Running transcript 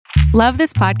Love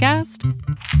this podcast?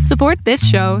 Support this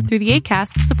show through the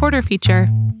Acast supporter feature.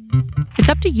 It's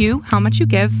up to you how much you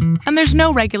give, and there's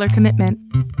no regular commitment.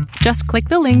 Just click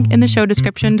the link in the show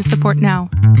description to support now.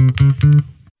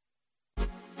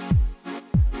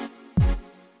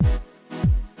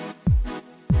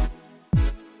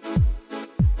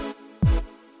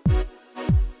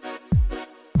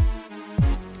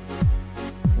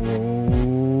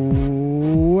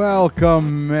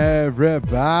 Welcome,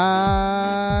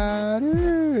 everybody,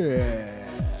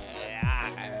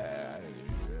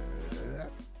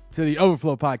 to the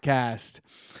Overflow Podcast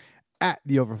at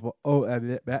the Overflow.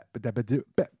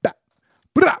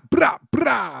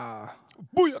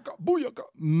 Booyaka.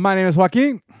 My name is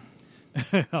Joaquin.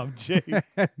 I'm Jay.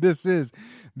 This is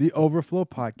the Overflow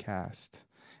Podcast,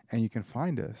 and you can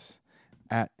find us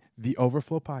at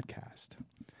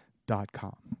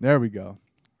theoverflowpodcast.com. There we go.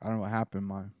 I don't know what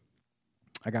happened.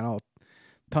 I got all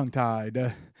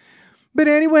tongue-tied. But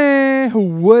anyway,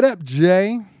 what up,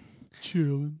 Jay?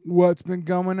 Chilling. What's been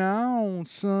going on,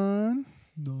 son?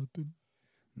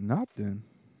 Nothing.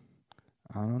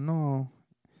 I don't know.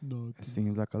 Nothing. It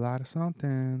seems like a lot of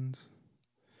somethings.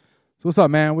 So what's up,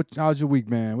 man? How's your week,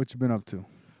 man? What you been up to?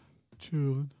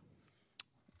 Chilling.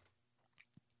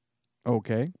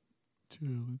 Okay.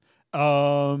 Chilling.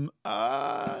 Nah,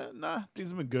 things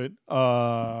have been good.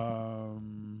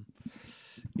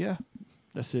 Yeah,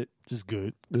 that's it. Just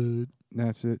good. Good.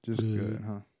 That's it. Just good,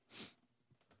 huh?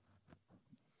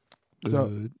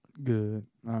 So good.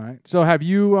 All right. So have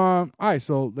you? All right.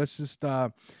 So let's just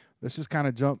kind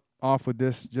of jump off with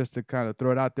this, just to kind of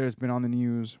throw it out there. It's been on the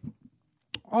news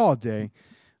all day,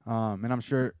 and I'm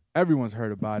sure everyone's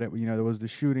heard about it. You know, there was the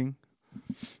shooting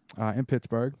in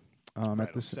Pittsburgh Right,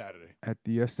 on Saturday at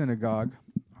the synagogue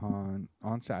on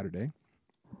Saturday.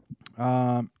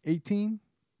 18.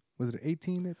 Was it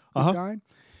 18 that died?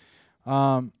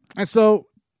 And so,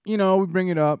 you know, we bring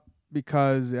it up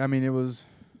because, I mean, it's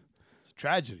a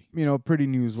tragedy. You know, pretty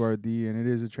newsworthy, and it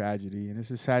is a tragedy, and it's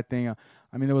a sad thing. I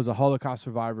mean, there was a Holocaust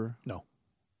survivor. No.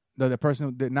 The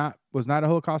person was not a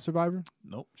Holocaust survivor?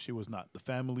 Nope, she was not. The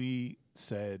family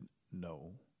said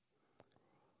no.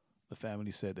 The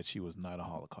family said that she was not a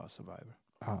Holocaust survivor.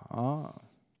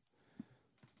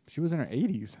 She was in her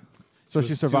 80s. So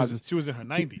she survived. She was in her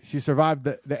 90s. She survived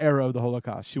the era of the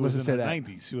Holocaust. She was in her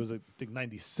 90s. She was, I think,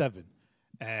 97.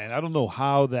 And I don't know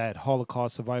how that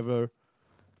Holocaust survivor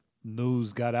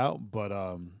news got out, but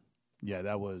yeah,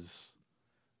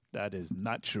 that is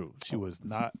not true. She was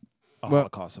not a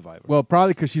Holocaust survivor. Well,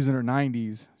 probably because she's in her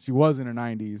 90s. She was in her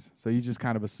 90s, so you just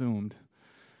kind of assumed,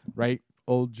 right?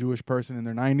 Old Jewish person in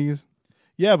their 90s.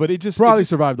 Yeah, but it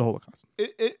survived the Holocaust.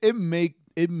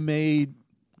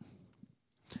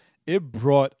 It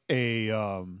brought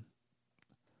a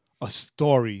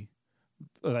story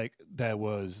like that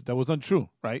was untrue,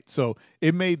 right? So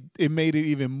it made it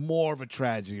even more of a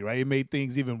tragedy, right? It made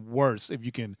things even worse if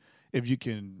you can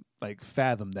like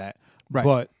fathom that. Right.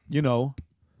 But you know,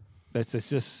 it's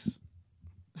just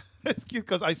it's cute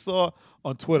because I saw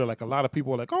on Twitter like a lot of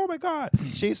people were like, "Oh my God,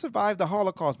 she survived the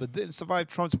Holocaust but didn't survive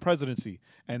Trump's presidency,"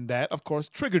 and that of course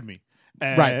triggered me.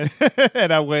 And, right.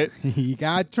 And I went. He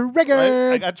got triggered.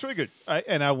 Right? I got triggered. Right?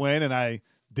 And I went and I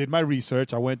did my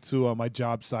research. I went to my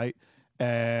job site,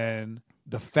 and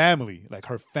the family, like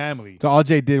her family. So all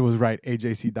Jay did was write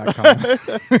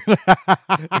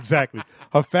AJC.com. Exactly.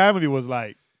 Her family was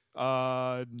like,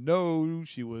 no,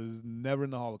 she was never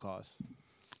in the Holocaust.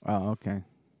 Oh, okay.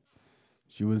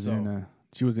 She was in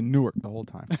Newark the whole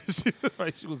time.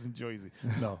 Right, she was in Jersey.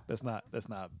 No, that's not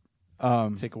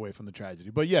take away from the tragedy.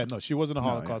 But yeah, no, she wasn't a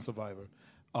Holocaust survivor.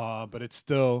 But it's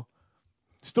still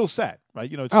sad,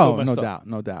 right? You know, it's still messed up.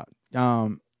 No doubt.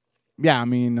 Yeah, I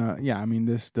mean,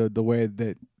 this the way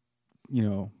that, you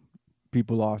know,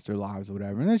 people lost their lives or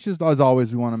whatever. And it's just, as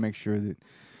always, we want to make sure that,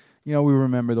 you know, we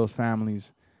remember those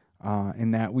families,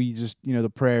 and that we just, you know, the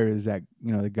prayer is that,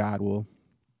 you know, that God will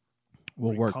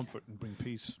bring work comfort and bring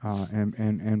peace,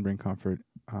 and bring comfort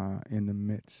in the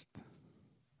midst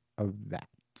of that.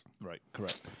 Right,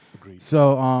 correct, agreed.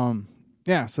 So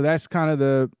yeah, so that's kind of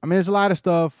there's a lot of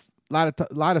stuff, lot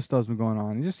of stuff's been going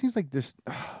on. It just seems like it's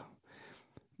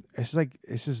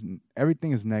just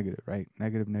everything is negative, right?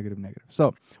 Negative.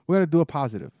 So we're gonna do a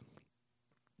positive.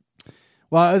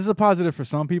 Well, this is a positive for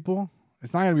some people.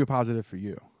 It's not gonna be a positive for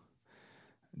you,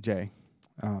 Jay.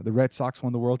 The Red Sox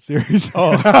won the World Series.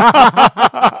 Oh.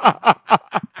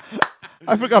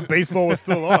 I forgot baseball was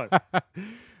still on.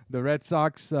 The Red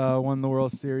Sox won the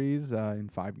World Series in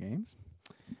 5 games.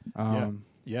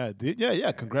 Yeah.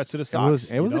 Congrats to the Sox.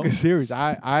 It was a good series.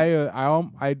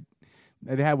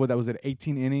 They had that was an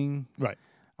 18 inning. Right.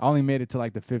 I only made it to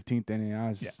like the 15th inning.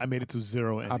 I made it to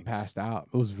 0 innings. I passed out.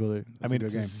 It was really. I made a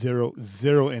it good to game.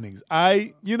 zero innings.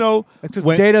 It's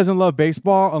because Jay doesn't love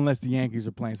baseball unless the Yankees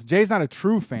are playing. So Jay's not a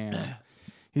true fan.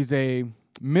 He's a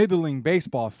middling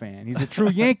baseball fan. He's a true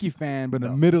Yankee fan, but a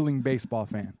middling baseball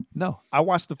fan. No, I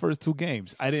watched the first 2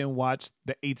 games. I didn't watch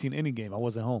the 18-inning game. I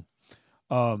wasn't home.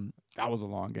 That was a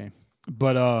long game.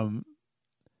 But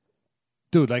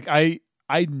dude, like I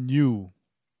knew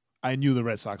the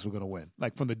Red Sox were gonna win.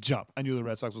 Like from the jump, I knew the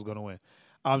Red Sox was gonna win.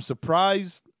 I'm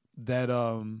surprised that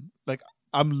I'm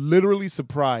literally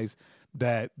surprised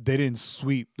that they didn't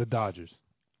sweep the Dodgers.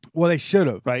 Well, they should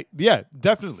have. Right? Yeah,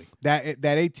 definitely. That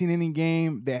 18-inning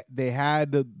game, that they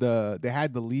had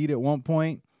the lead at one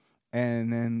point,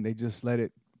 and then they just let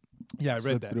it. Yeah, I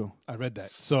read that. Through. I read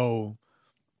that. So,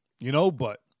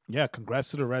 but yeah,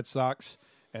 congrats to the Red Sox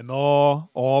and all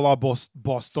our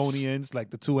Bostonians, like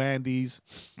the 2 Andys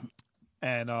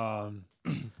and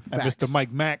Mr.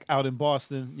 Mike Mack out in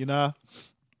Boston.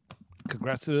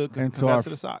 Congrats to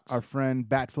the Sox. Our friend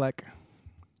Batfleck,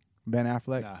 Ben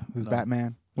Affleck, who's no.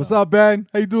 Batman. What's up, Ben?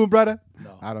 How you doing, brother?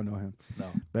 No. I don't know him.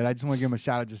 No. But I just want to give him a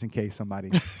shout out just in case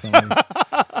somebody.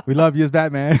 We love you as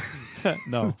Batman.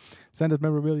 No. Send us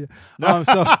memorabilia. No.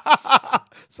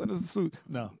 Send us the suit.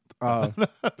 No. I'd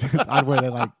wear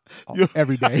that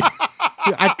every day.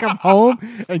 I'd come home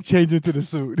and change into the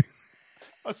suit.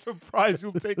 I'm surprised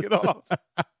you'll take it off.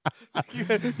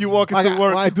 You walk into work.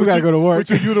 Well, I do gotta go to work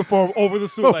with your uniform over the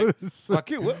suit. Like,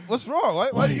 kid, what's wrong?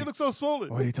 Why do you look so swollen?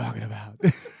 What are you talking about?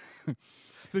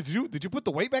 Did you put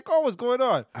the weight back on? What's going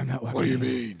on? I'm not. What do you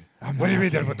mean? What do you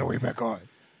mean? Put the weight back on?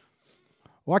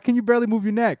 Why can you barely move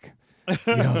your neck?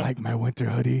 Like my winter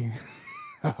hoodie.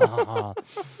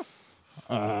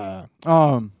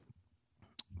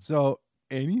 So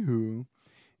anywho,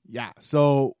 yeah.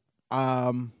 So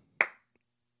so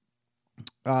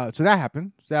that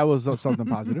happened. So that was something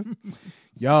positive.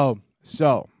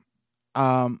 So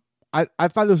I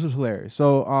thought this was hilarious.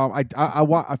 So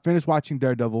I finished watching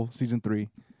Daredevil season 3.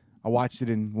 I watched it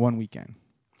in one weekend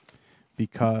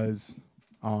because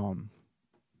I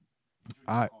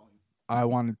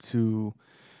wanted to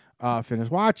finish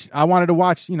watch. I wanted to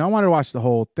watch the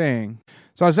whole thing.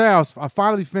 So I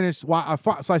finally finished. So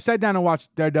I sat down and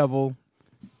watched Daredevil.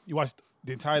 You watched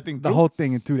the entire thing? The whole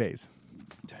thing in 2 days.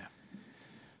 Damn.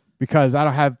 Because I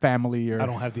don't have family I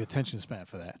don't have the attention span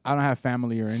for that. I don't have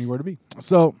family or anywhere to be.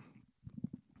 So,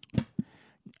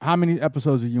 how many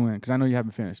episodes are you in? Because I know you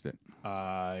haven't finished it.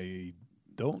 I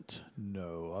don't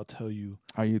know. I'll tell you.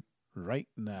 Are you right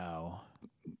now?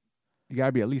 You got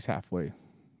to be at least halfway.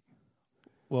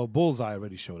 Well, Bullseye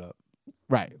already showed up.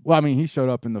 Right. Well, I mean, he showed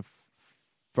up in the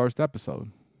first episode.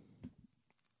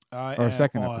 Or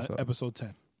second episode. Episode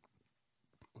 10.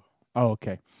 Oh,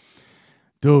 okay.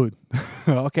 Dude.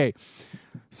 Okay.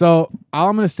 So, all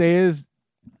I'm going to say is,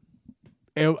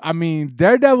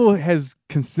 Daredevil has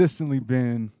consistently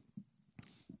been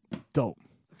dope.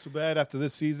 Too bad after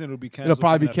this season it'll be canceled. It'll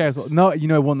probably be canceled. No, it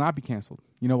will not be canceled.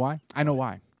 You know why? I know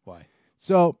why. Why?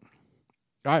 So, all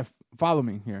right, follow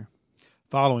me here.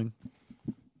 Following.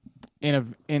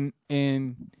 In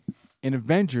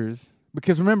Avengers,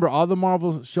 because remember, all the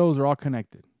Marvel shows are all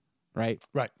connected, right?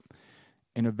 Right.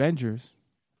 In Avengers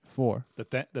 4, the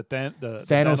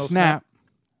Thanos snap.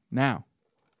 Now,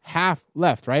 half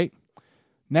left, right?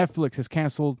 Netflix has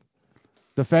canceled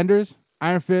Defenders,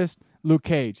 Iron Fist, Luke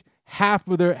Cage. Half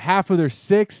of their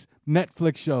 6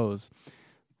 Netflix shows.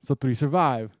 So 3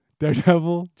 survive: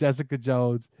 Daredevil, Jessica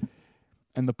Jones,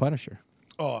 and The Punisher.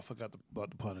 Oh, I forgot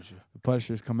about The Punisher. The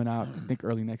Punisher is coming out, I think,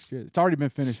 early next year. It's already been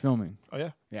finished filming. Oh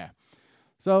yeah, yeah.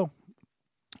 So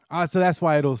that's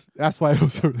why it'll.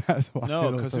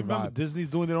 No, because remember Disney's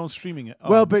doing their own streaming.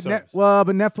 But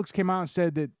Netflix came out and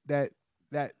said that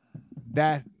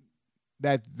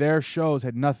their shows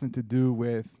had nothing to do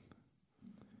with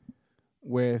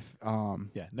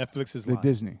Netflix is the lying.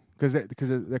 Disney because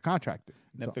they're contracted.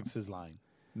 Netflix is lying.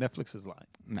 Netflix is lying.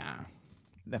 Nah.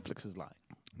 Netflix is lying.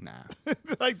 Nah.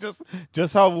 Like just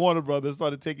how Warner Brothers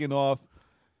started taking off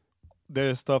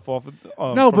their stuff off.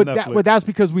 No, but Netflix. that's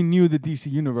because we knew the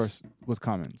DC universe was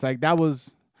coming. It's like that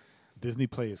was Disney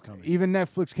Play is coming. Even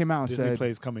Netflix came out and Disney said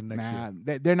Play is coming next year.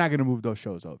 They're not going to move those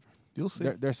shows over. You'll see.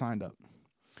 They're signed up.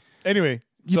 Anyway,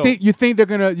 you think they're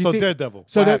gonna? Daredevil.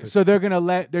 So they're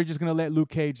just gonna let Luke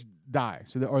Cage die.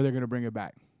 Or they're gonna bring it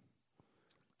back.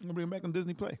 I'm gonna bring it back on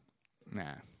Disney Play.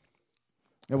 Nah,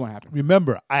 it won't happen.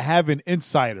 Remember, I have an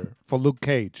insider for Luke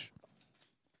Cage,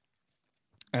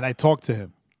 and I talked to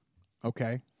him.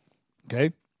 Okay,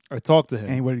 I talked to him.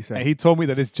 And what did he say? And he told me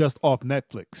that it's just off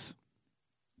Netflix.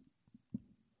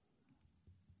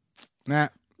 Nah.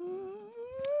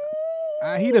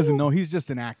 He doesn't know. He's just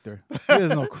an actor. He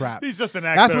doesn't know crap. He's just an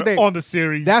That's actor what they- on the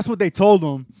series. That's what they told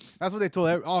him. That's what they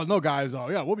told. Oh no, guys. Oh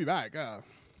yeah, we'll be back.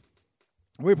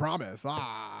 We promise.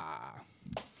 I'm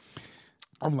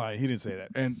lying. He didn't say that.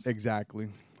 And exactly.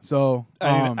 So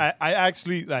I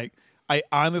actually I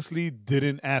honestly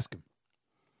didn't ask him.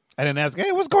 I didn't ask,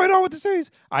 hey, what's going on with the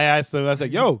series? I asked him, I was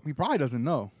like, yo. he probably doesn't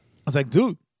know. I was like,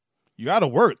 dude, you out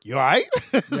of work. You all right?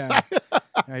 Yeah.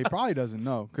 Yeah, he probably doesn't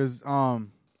know because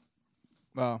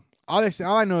well, all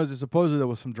I know is that supposedly there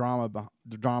was some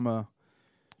drama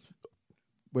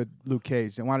with Luke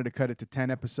Cage. They wanted to cut it to 10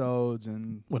 episodes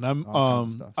and When I'm all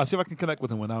kinds of stuff. I'll see if I can connect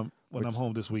with him when I'm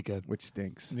home this weekend. which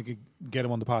stinks. And you can get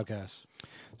him on the podcast.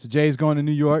 So Jay's going to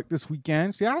New York this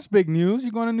weekend. See, that's big news.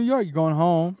 You're going to New York. You're going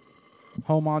home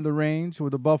on the range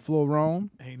with the Buffalo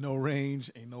Roam. Ain't no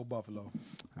range, ain't no buffalo.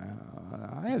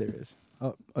 Yeah, there is.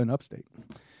 In upstate.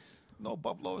 No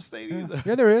buffalo state either.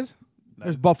 Yeah, there is.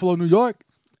 There's Buffalo, New York.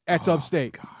 That's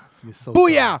upstate. God, you're so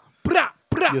Booyah! Brah,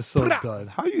 brah, done. You're so brah. done.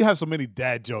 How do you have so many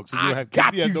dad jokes? And you I have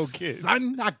got you have you, no kids.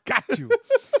 son. I got you.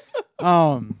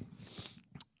 So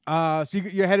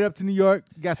you're headed up to New York.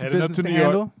 You got some Headed up business to to New York.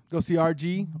 handle. Go see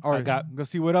RG. Or go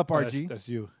see what up, RG. That's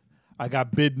you. I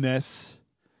got Bidness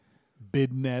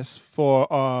for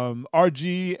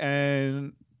RG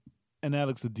and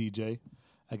Alex the DJ.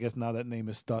 I guess now that name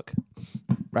is stuck.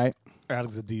 Right.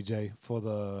 Alex the DJ for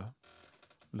the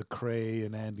Lecrae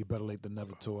and Andy Better Late Than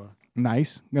Never tour.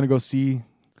 Nice. Gonna go see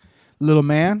Little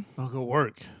Man. I'll go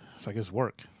work. It's like it's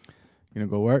work. You know,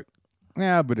 go work.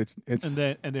 Yeah, but it's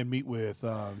And then meet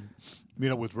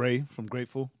up with Ray from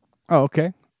Grateful. Oh,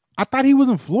 okay. I thought he was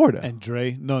in Florida. And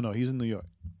Dre. No, he's in New York.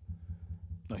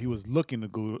 No, he was looking to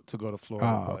go to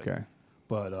Florida. Oh, okay.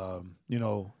 But you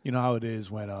know how it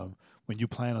is when you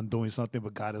plan on doing something,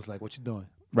 but God is like, "What you doing?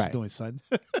 What Right. you doing, son?"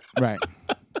 Right.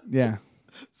 Yeah.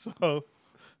 So,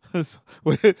 which is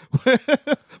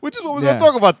what we're Yeah. gonna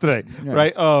talk about today, Yeah.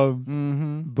 right?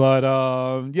 Mm-hmm. But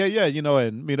yeah,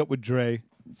 and meet up with Dre,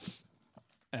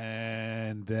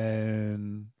 and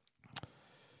then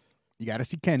You got to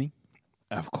see Kenny.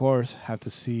 of course have to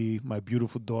see my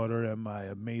beautiful daughter and my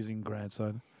amazing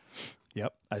grandson.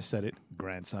 Yep, I said it,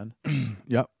 grandson.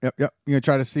 Yep. You gonna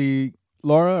try to see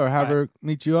Laura or have her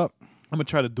meet you up? I'm gonna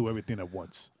try to do everything at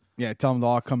once. Yeah, tell them to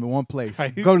all come to one place.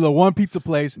 Right. Go to the one pizza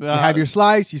place. You Nah. have your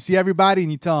slice. You see everybody,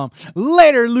 and you tell them,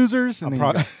 "Later, losers." And then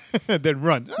you go. Then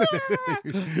run.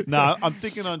 Nah, I'm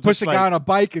thinking on Push just the like guy on a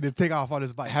bike and then take off on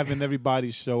his bike. having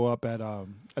everybody show up at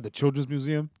the Children's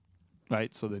Museum,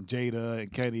 right? So then Jada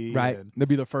and Kenny, Right. and, That'll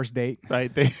be the first date.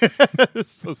 right? They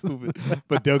it's so stupid,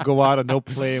 but they'll go out and they'll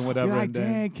play and whatever, You're like, and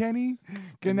then dang, Kenny,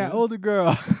 getting that older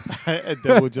girl. and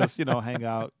then we'll just hang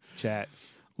out, chat.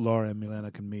 Laura and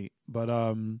Milena can meet, but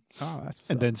Oh, that's what's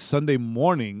and up. then Sunday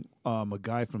morning, a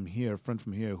guy from here, a friend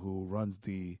from here who runs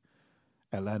the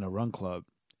Atlanta Run Club,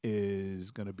 is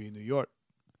gonna be in New York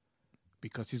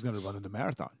because he's gonna run in the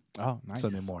marathon Oh, nice.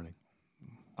 Sunday morning.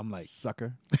 I'm like,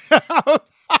 Sucker.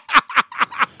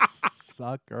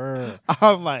 Sucker.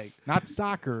 I'm like, Not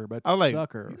soccer, but I'm like,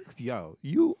 sucker. yo,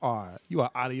 you are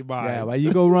out of your mind. Yeah, while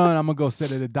you go run, I'm going to go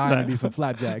sit at a diner and eat some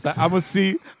flapjacks. I'm gonna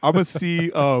see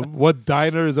what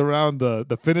diner is around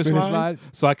the finish line,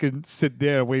 so I can sit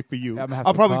there and wait for you. Yeah, I'm gonna have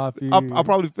I'll some probably coffee. I'll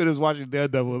probably finish watching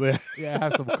Daredevil there. Yeah,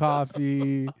 have some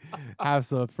coffee, have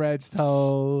some French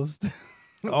toast.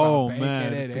 Oh Some bacon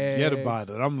man, and forget eggs. about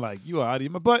it. I'm like, you are out of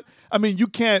your mind. But I mean, you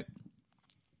can't.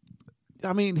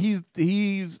 I mean, he's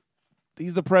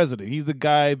the president. He's the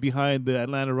guy behind the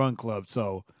Atlanta Run Club.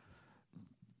 So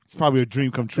it's probably a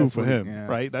dream come true That's for what- him, yeah.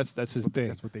 right? That's his thing.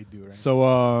 That's what they do, right?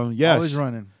 So yeah, Always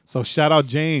running. So shout out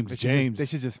James. They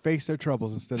should just face their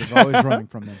troubles instead of always running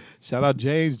from them. Shout out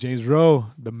James Rowe,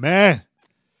 the man.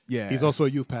 Yeah. He's also a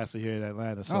youth pastor here in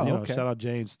Atlanta. So Oh, okay. shout out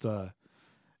James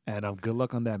and good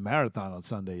luck on that marathon on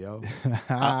Sunday, yo.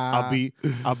 I'll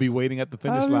be waiting at the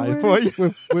finish line for you.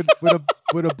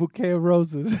 with a bouquet of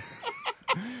roses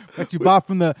that you bought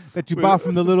from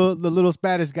the little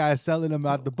Spanish guy selling them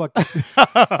out the bucket.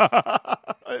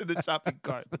 In the shopping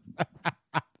cart.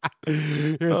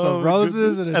 Here's some Oh,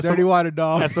 roses goodness. and a And dirty some- water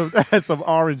dog. and some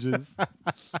oranges.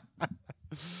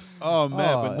 Oh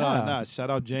man, Oh, but yeah. nah. Shout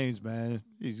out James, man.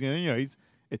 He's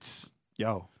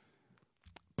yo.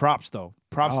 Props though.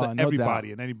 Props Oh, to no everybody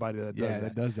doubt. and anybody that does Yeah, that.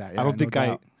 that does that. I don't Yeah, think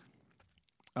no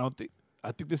doubt.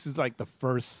 I think this is like the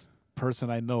first person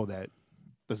I know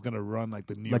that's gonna run like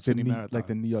the New York City Marathon. like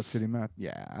the New York City Marathon.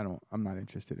 Yeah, I'm not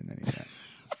interested in any of that.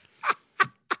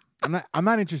 I'm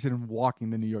not interested in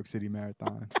walking the New York City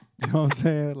Marathon. You know what I'm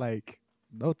saying? Like,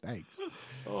 no thanks.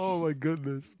 Oh my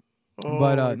goodness. Oh, But,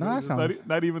 my no, that goodness. sounds-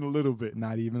 not even a little bit.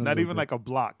 Not even. Not even like a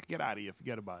block. Get out of here.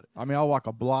 Forget about it. I mean, I'll walk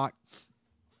a block.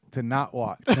 to not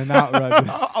walk, to not run.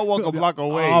 I'll walk a block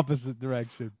away. Opposite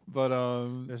direction. But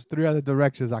There's 3 other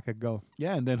directions I could go.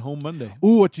 yeah, and then home Monday.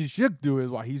 Ooh, what you should do is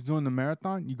while he's doing the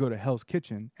marathon, you go to Hell's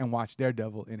Kitchen and watch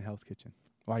Daredevil in Hell's Kitchen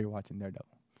while you're watching Daredevil.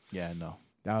 Yeah, no.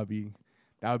 That would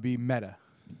be meta.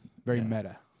 Very Yeah.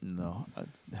 meta. No.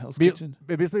 Hell's Be, Kitchen.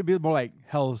 it basically be more like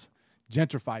Hell's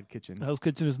gentrified kitchen. Hell's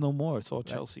Kitchen is no more. It's all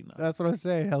Chelsea now. That's what I'm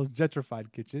saying. Hell's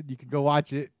gentrified kitchen. You can go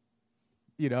watch it,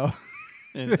 you know,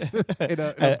 And-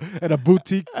 in a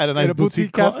boutique at a nice in a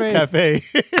boutique cafe. cafe.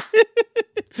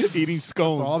 Eating That's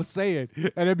scones. all I'm saying.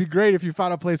 And it'd be great if you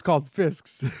found a place called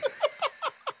Fisk's.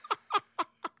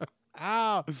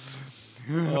 Ow.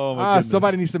 Oh my goodness.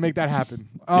 Somebody needs to make that happen.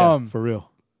 Yeah, for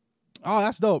real. Oh,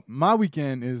 that's dope. My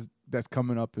weekend that's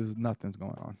coming up is nothing's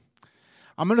going on.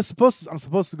 I'm supposed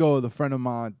to go with a friend of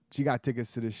mine. She got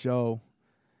tickets to the show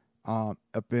up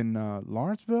in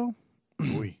Lawrenceville.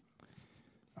 Oui.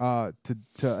 To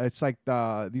it's like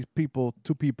these people,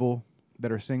 2 people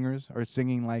that are singers are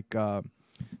singing like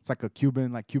it's like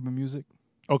Cuban music,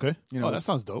 Okay. You know- that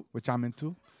sounds dope. which I'm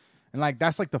into, and like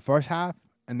that's like the first half,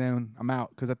 and then I'm out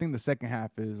because I think the second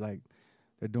half is like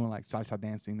they're doing like salsa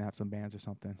dancing. They have some bands or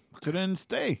something. So then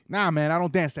stay. Nah, man, I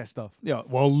don't dance that stuff. Yeah.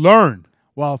 Well, learn.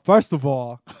 Well, first of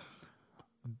all,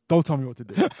 don't tell me what to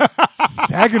do.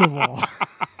 Second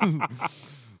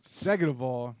of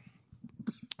all,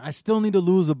 I still need to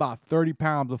lose about 30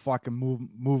 pounds before I can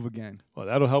move again. Well,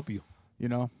 that'll help you. You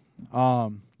know,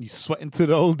 You sweating to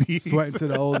the oldies. sweating to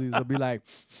the oldies. I'll be like,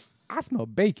 I smell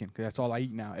bacon because that's all I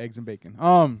eat now, eggs and bacon.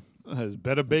 There's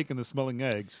better bacon than smelling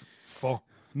eggs.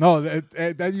 No,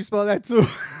 that you smell that too.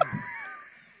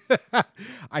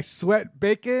 I sweat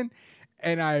bacon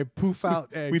and I poof out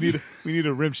eggs. We need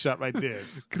a rim shot right there.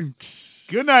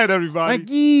 Good night, everybody. Thank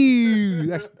you.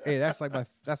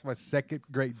 That's my second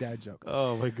great dad joke.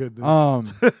 Oh my goodness.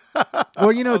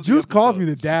 Well, you know, How's the Juice calls me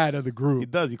episode? the dad of the He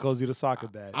group. does. He calls you the soccer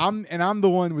dad. I'm the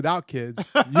one without kids.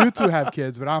 You 2 have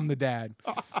kids, but I'm the dad.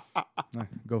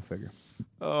 Go figure.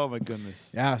 Oh my goodness.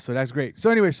 Yeah, so that's great. So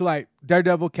anyway, so like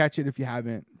Daredevil, catch it if you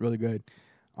haven't. Really good.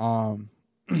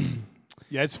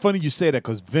 Yeah, it's funny you say that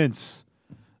because Vince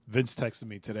texted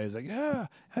me today. He's like, "Yeah,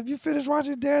 have you finished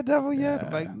watching Daredevil yet?"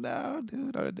 I'm like, "No,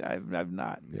 dude, I've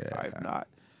not. Yeah. I've not.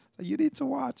 So you need to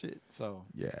watch it." So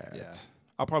Yeah. yeah,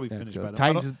 I'll probably That's finish good. by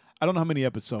Titans tomorrow. I don't know how many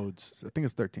episodes. I think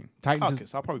it's 13. Titans Okay,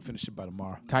 so I'll probably finish it by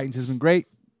tomorrow. Titans has been great.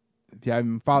 If you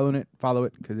haven't been following it, follow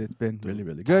it because it's been really,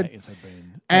 really good. Titans have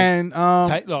been And all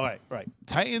right.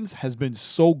 Titans has been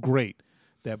so great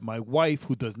that my wife,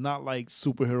 who does not like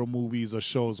superhero movies or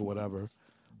shows or whatever,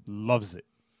 loves it.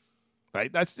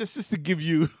 Right? That's just to give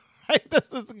you, right? That's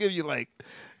just to give you like,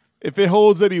 if it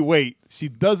holds any weight, she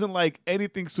doesn't like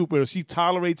anything superhero. She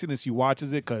tolerates it and she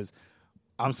watches it because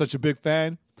I'm such a big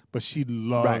fan. But she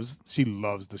loves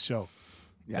the show.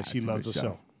 Yeah, Like, she it's a loves good the show.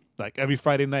 show. Like every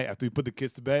Friday night after we put the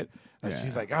kids to bed, and Yeah.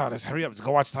 she's like, "Oh, let's hurry up, let's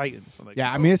go watch Titans." I'm like,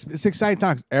 yeah, I "Oh." mean it's exciting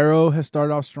times. Arrow has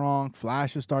started off strong.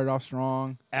 Flash has started off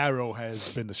strong. Arrow has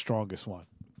been the strongest one.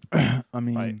 I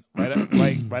mean,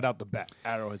 Right out the bat.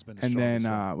 Arrow has been the and strongest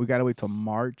then one. we gotta wait till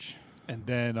March. And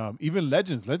then even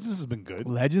Legends has been good.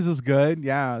 Legends was good.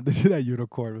 Yeah, that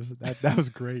unicorn was that was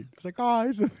great. It's like, oh,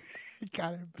 he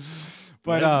got him.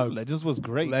 But Legends was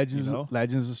great. Legends, you know?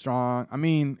 Legends was strong. I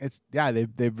mean,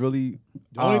 they've really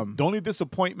The only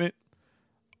disappointment,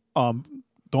 the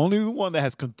only one that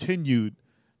has continued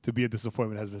to be a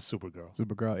disappointment has been Supergirl.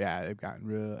 Supergirl. Yeah, they've gotten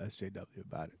real SJW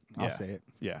about it. I'll Yeah. say it.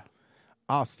 Yeah,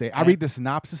 I'll say it. I read the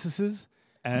synopsises,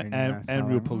 and Yeah, it's and kinda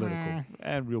real like, political,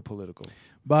 and real political.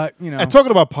 but you know, And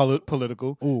talking about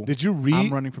political, Ooh, did you I'm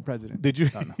read? running for president. Did you?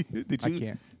 Oh, no. did I you?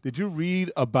 can't. Did you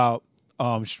read about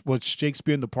what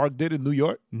Shakespeare in the Park did in New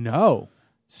York? No.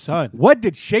 Son, What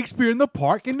did Shakespeare in the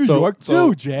Park in New York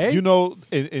do, Jay? You know,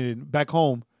 in back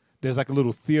home, there's like a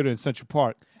little theater in Central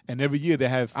Park, and every year they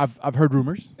have I've heard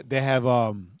rumors.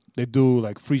 they do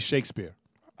like free Shakespeare.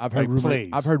 I've heard like rumors. plays,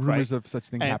 I've heard rumors right? of such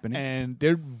things and, happening. and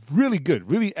they're really good,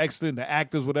 really excellent. The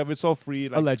actors, whatever, it's all free.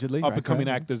 Like Allegedly, up right, and coming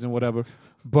right. actors and whatever.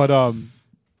 But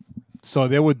so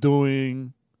they were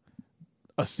doing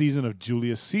a season of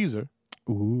Julius Caesar,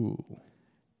 Ooh,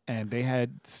 and they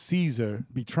had Caesar.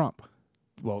 be Trump.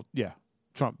 Well, yeah,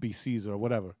 Trump be Caesar or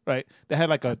whatever, right? They had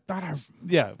like Thought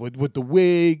with the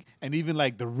wig and even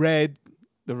like the red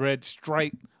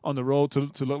stripe on the road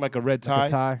to look like a red tie. a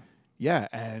tie. Yeah,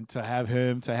 and to have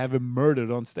him murdered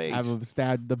on stage. Have him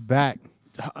stabbed in the back.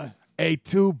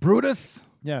 A2 Brutus.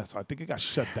 Yeah, so I think it got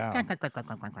shut down. I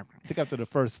think after the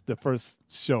first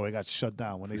show, it got shut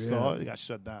down. When they saw it, it got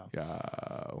shut down.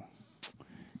 Yo.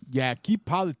 Yeah, keep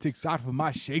politics out of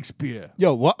my Shakespeare.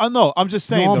 Yo, well, I know. I'm just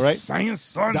saying, You know though, what I'm right? saying,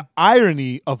 son? The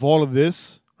irony of all of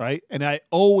this, right? And I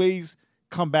always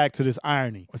come back to this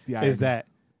irony. What's the irony? Is that,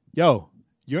 yo,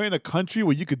 you're in a country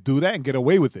where you could do that and get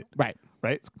away with it. Right.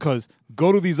 Right? Because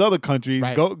go to these other countries,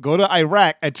 Right. go to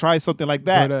Iraq and try something like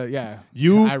that. Go to,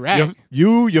 You, to Iraq.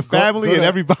 your family, go and to-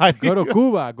 everybody. Go to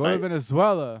Cuba. Go to Right.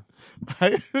 Venezuela.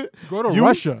 Right? Go to You-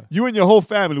 Russia. You and your whole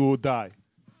family will die.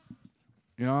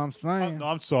 You know what I'm saying? No,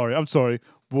 I'm sorry.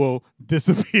 Will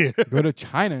disappear. Go to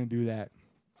China and do that.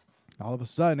 All of a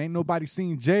sudden, ain't nobody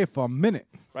seen Jay for a minute.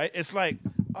 Right? It's like,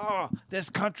 oh, this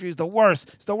country is the worst.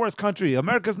 It's the worst country.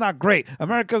 America's not great.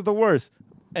 America's the worst.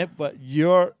 But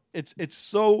it's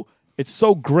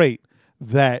so great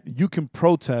that you can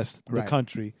protest the Right.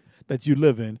 country that you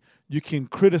live in. You can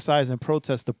criticize and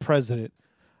protest the president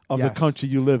of the Yes. country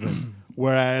you live in.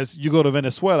 Whereas you go to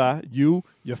Venezuela, your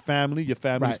family's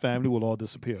Right. family will all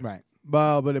disappear. Right.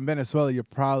 Well, but in Venezuela, you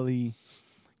probably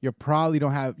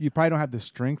don't have the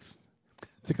strength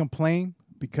to complain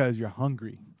because you're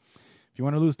hungry. If you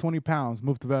want to lose 20 pounds,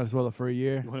 move to Venezuela for a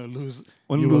year. You want to lose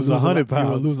You will 100 You will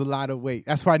pounds. lose a lot of weight.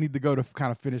 That's why I need to go to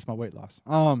kind of finish my weight loss.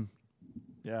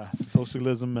 Yeah,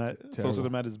 socialism at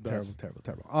its best.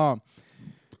 Terrible.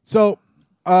 So,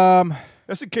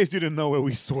 That's in case you didn't know where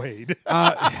we swayed.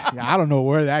 yeah, I don't know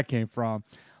where that came from.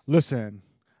 Listen,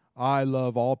 I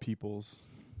love all peoples,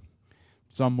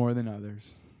 some more than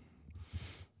others.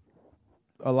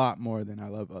 A lot more than I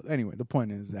love others. Anyway, the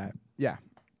point is that, yeah,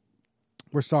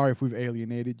 we're sorry if we've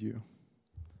alienated you.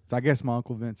 So I guess my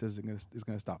Uncle Vince is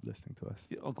gonna stop listening to us.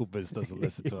 Your Uncle Vince doesn't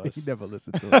listen to us. He never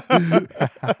listened to us.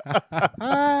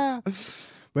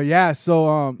 But yeah,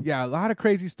 so a lot of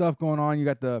crazy stuff going on. You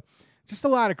got just a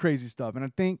lot of crazy stuff, and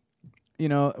I think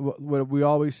what we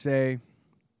always say.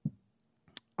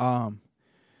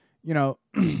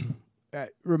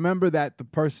 Remember that the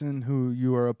person who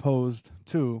you are opposed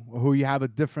to, or who you have a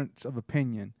difference of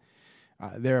opinion,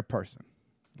 they're a person,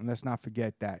 and let's not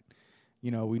forget that.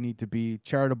 We need to be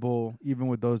charitable even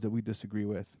with those that we disagree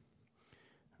with,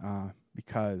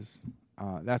 because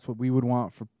that's what we would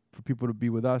want for people to be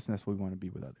with us, and that's what we want to be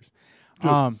with others.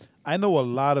 Dude, I know a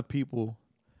lot of people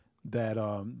that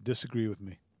disagree with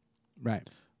me, Right.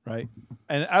 right?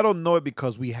 And I don't know it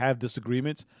because we have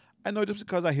disagreements. I know it just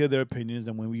because I hear their opinions,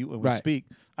 and when we Right. speak,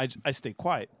 I stay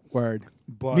quiet. Word.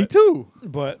 But Me too.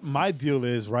 But my deal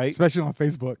is, right? Especially on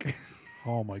Facebook.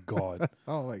 Oh my God.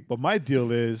 Oh, like But my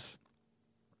deal is,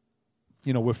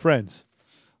 we're friends,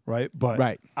 right? But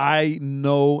Right. I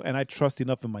know and I trust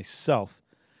enough in myself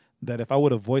that if I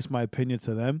would have voiced my opinion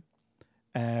to them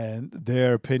and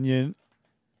their opinion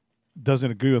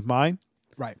doesn't agree with mine,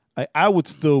 right. I would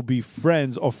still be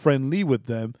friends or friendly with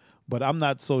them, but I'm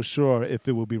not so sure if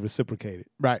it will be reciprocated.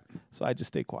 Right. So I just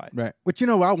stay quiet. Right. But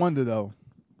I wonder though,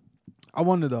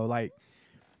 like,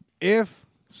 if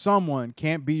someone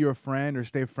can't be your friend or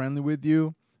stay friendly with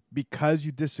you because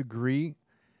you disagree,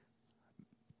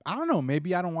 I don't know.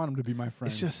 Maybe I don't want them to be my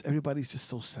friend. It's just everybody's just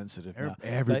so sensitive. now.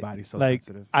 Everybody's so like,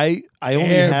 sensitive. I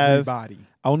Everybody.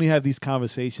 only have these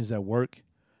conversations at work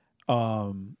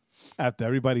after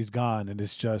everybody's gone, and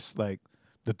it's just like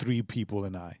the three people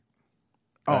and I.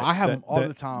 Oh, Right? I have That- them all that-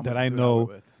 the time. that with I the dude know. work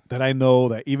with.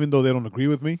 That even though they don't agree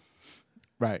with me,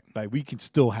 Right. like we can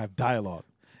still have dialogue.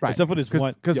 Right. Except for this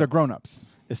one, because they're grown-ups.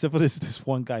 except for this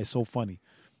one guy is so funny.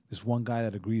 This one guy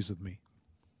that agrees with me,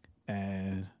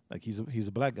 and like he's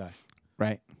a black guy.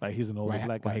 Right. Like he's an older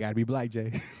black Why guy you gotta be black,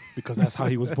 Jay? because that's how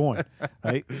he was born.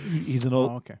 Right? He's an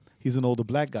old. Oh, okay. He's an older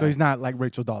black guy. So he's not like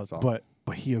Rachel Dolezal. but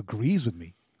he agrees with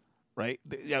me, right?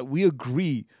 Yeah, we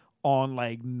agree on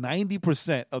like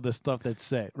 90% of the stuff that's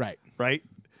said, right. right?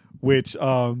 Which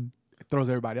It throws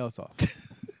everybody else off.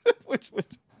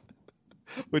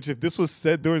 which if this was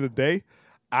said during the day,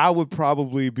 I would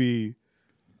probably be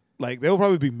like they would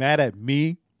probably be mad at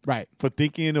me Right. for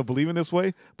thinking or believing this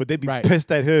way, but they'd be Right.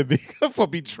 pissed at him for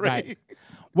betraying, Right.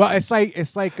 Well, it's like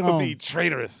for being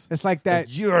traitorous. it's like that.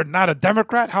 You're not a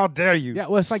Democrat. How dare you? Yeah,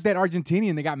 well, it's like that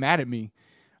Argentinian. They got mad at me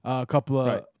Right.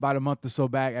 about a month or so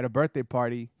back at a birthday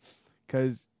party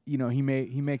because he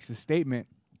makes a statement.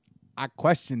 I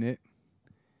question it,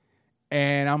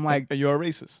 and I'm like, And you're a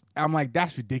racist.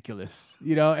 that's ridiculous,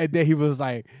 And then he was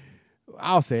like,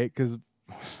 I'll say it because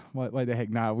what the heck?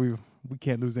 Nah, we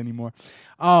can't lose anymore.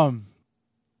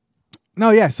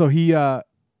 No, yeah. So he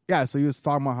was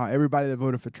talking about how everybody that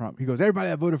voted for Trump. He goes, everybody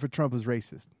that voted for Trump was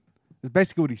racist. That's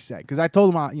basically what he said. Because I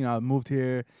told him, I moved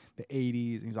here the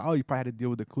 80s. And he was like, oh, you probably had to deal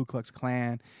with the Ku Klux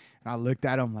Klan. And I looked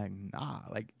at him like, nah,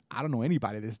 like, I don't know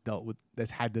anybody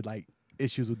that's had the, like,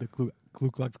 issues with the Ku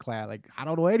Klux Klan. Like, I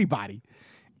don't know anybody.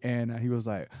 And he was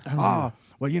like, well,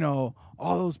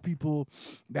 all those people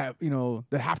that,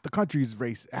 that half the country is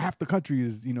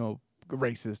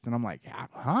racist. And I'm like, yeah,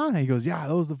 huh? And he goes, yeah,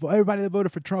 everybody that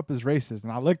voted for Trump is racist.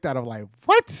 And I looked at him like,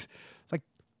 what? It's like,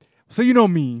 so you know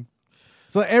me.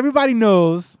 So everybody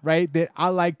knows, right, that I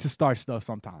like to start stuff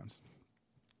sometimes.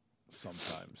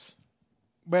 Sometimes.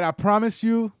 But I promise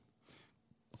you.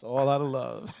 It's all out of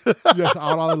love. Yes,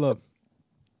 all out of love.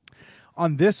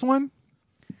 On this one.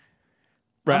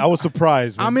 Right, I was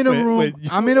surprised. I'm in a room.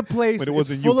 I'm in a place. When it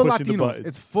wasn't it's full you of pushing the Latinos. button.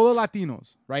 It's full of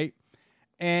Latinos, right?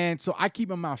 And so I keep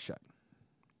my mouth shut,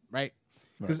 right?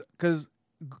 Because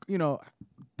you know,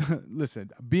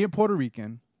 listen, being Puerto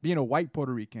Rican, being a white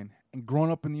Puerto Rican, and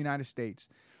growing up in the United States,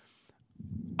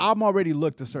 I'm already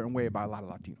looked a certain way by a lot of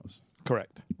Latinos,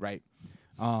 Correct. right?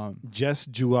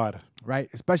 Just Juar. Right,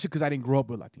 especially because I didn't grow up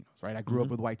with Latinos, right? I grew up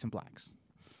with whites and blacks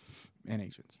and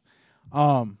Asians.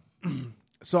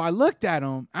 So I looked at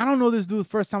him. I don't know this dude.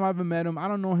 First time I ever met him. I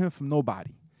don't know him from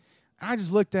nobody. And I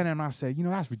just looked at him and I said, you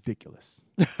know, that's ridiculous.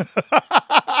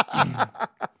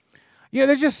 Yeah,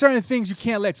 there's just certain things you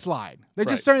can't let slide. There's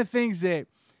just certain things that,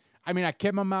 I mean, I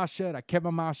kept my mouth shut.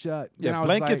 Yeah, I was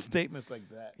blanket like, statements like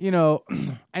that. you know,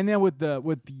 and then with the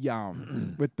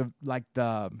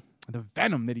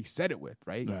venom that he said it with,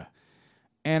 right? Yeah.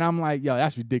 And I'm like, yo,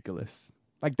 that's ridiculous.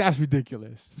 Like, that's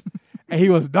ridiculous. And he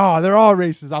goes, no, they're all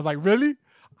racist. I was like, really?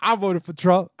 I voted for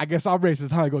Trump. I guess I'm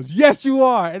racist. Huh? He goes, yes, you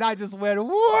are. And I just went,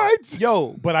 what?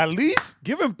 Yo, but at least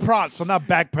give him props for not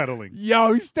backpedaling.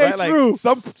 Yo, he stayed Right? true.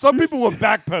 Like some people would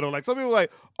backpedal. Like some people were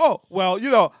like, oh, well,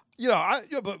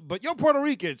 but you're Puerto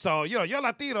Rican, so you're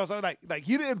Latino. So like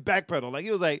he didn't backpedal. Like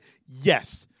he was like,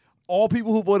 yes, all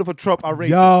people who voted for Trump are racist.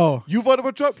 Yo. You voted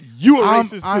for Trump, you are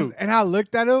racist too. And I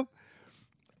looked at him.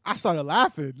 I started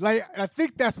laughing. Like, I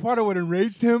think that's part of what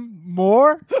enraged him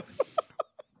more.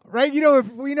 Right? You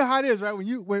know how it is, right?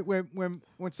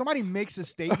 When somebody makes a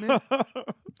statement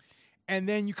and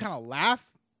then you kind of laugh,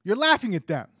 you're laughing at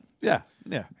them. Yeah.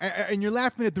 And you're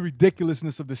laughing at the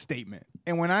ridiculousness of the statement.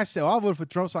 And when I said, I'll vote for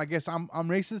Trump, so I guess I'm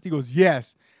racist, he goes,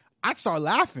 yes. I started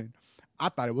laughing. I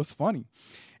thought it was funny.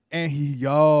 And he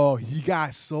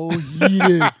got so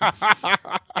heated.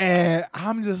 And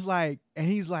I'm just like, and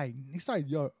he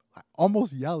started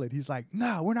almost yelling. He's like,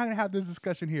 nah, we're not going to have this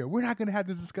discussion here. We're not going to have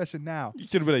this discussion now. You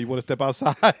should have been like, you want to step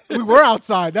outside? We were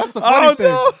outside. That's the funny thing.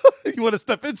 No. You want to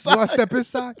step inside? You want to step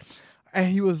inside? And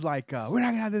he was like, we're not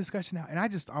going to have this discussion now. And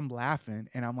I'm laughing.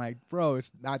 And I'm like, bro,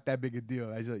 it's not that big a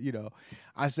deal.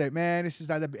 I said, man, it's just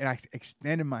not that big. And I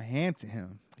extended my hand to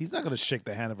him. He's not going to shake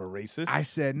the hand of a racist. I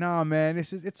said, nah, man,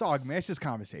 it's all, man. It's just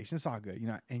conversation. It's all good.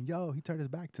 And he turned his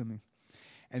back to me.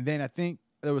 And then I think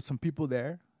there was some people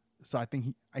there. So I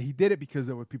think he did it because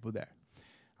there were people there.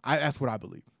 That's what I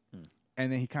believe.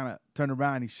 And then he kind of turned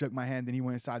around, he shook my hand, then he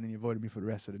went inside, and he avoided me for the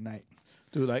rest of the night.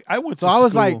 Dude, like I went to So I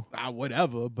was school. like,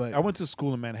 whatever. But I went to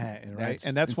school in Manhattan, right?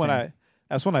 That's That's insane.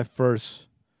 when I first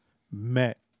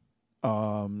met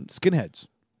skinheads.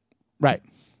 right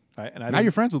Right? And now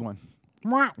you're friends with one.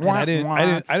 and I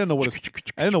didn't know what a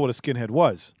skinhead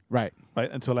was. Right. Right?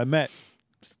 Until I met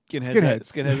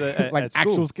skinheads at like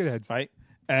school, actual skinheads. right?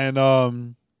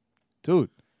 And dude,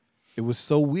 it was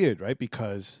so weird, right?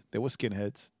 Because there were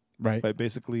skinheads, Right. right?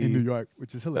 Basically In New York,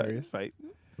 which is hilarious. right?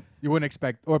 You wouldn't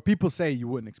expect, or people say you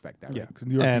wouldn't expect that. Right? Yeah. Because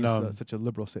New York And, is such a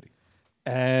liberal city,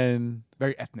 And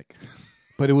very ethnic.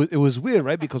 but it was weird,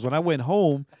 right? Because when I went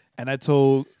home and I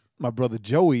told my brother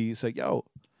Joey, he's like, yo,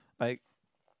 like,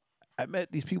 I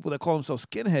met these people that call themselves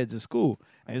skinheads in school.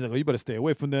 And he's like, oh, you better stay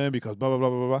away from them because blah, blah, blah,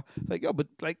 blah, blah. Like, yo, but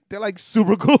like they're like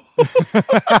super cool.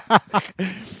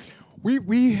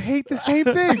 We hate the same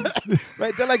things.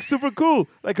 Right? They're like super cool.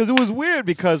 Like, because it was weird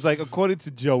because, like, according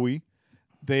to Joey,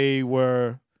 they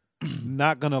were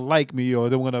not going to like me or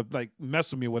they were going to, like,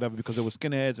 mess with me or whatever because they were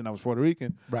skinheads and I was Puerto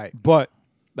Rican. Right. But,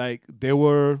 like, they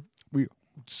were We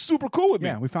super cool with me.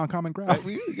 yeah, we found common ground.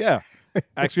 Like, yeah.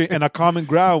 Actually, and our common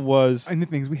ground was And the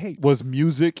things we hate.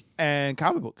 music and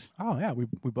comic books. Oh yeah, we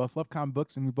both love comic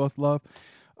books and we both love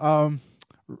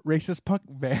racist punk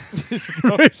bands.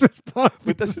 Racist punk.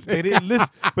 But they didn't listen.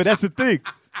 But that's the thing.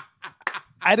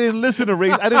 I didn't listen to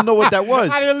race. I didn't know what that was.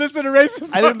 I didn't listen to racist.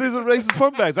 I didn't listen to racist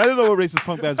punk bands. I didn't know what racist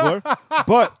punk bands were.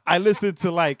 But I listened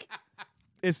to like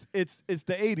it's the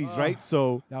 80s, right?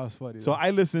 So That was funny. so I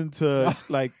listened to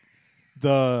like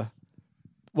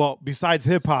besides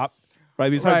hip hop, right?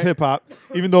 Besides Right. hip hop,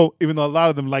 even though a lot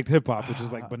of them liked hip hop, which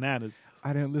is like bananas.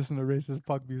 I didn't listen to racist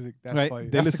punk music. That's Right. funny. They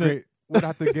That's listen- a great. We'll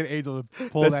have to get Angel to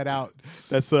pull that out.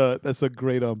 That's a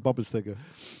great bumper sticker.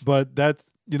 But that's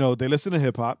they listen to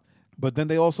hip hop, but then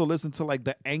they also listen to like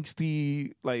the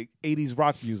angsty like 80s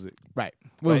rock music. Right.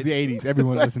 Well, it was Right. the 80s.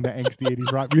 Everyone listened to angsty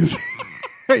 80s rock music.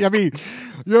 I mean,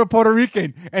 you're a Puerto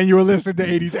Rican and you were listening to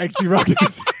 80s angsty rock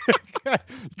music.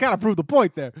 You kind of proved the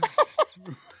point there.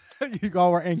 You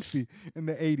all were angsty in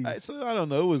the 80s. So I don't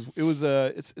know.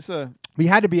 It's a We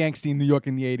had to be angsty in New York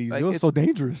in the 80s. Like, it was so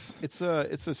dangerous. it's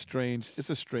a strange It's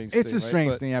a thing, strange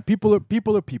right? thing. Yeah, people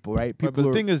are people, right? But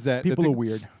the thing is that people are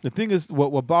weird. The thing is,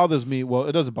 what bothers me. Well,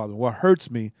 it doesn't bother me. What hurts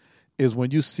me is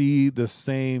when you see the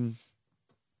same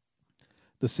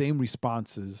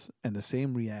responses and the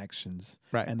same reactions,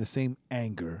 Right. and the same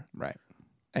anger, Right.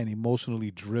 and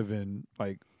emotionally driven,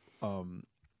 like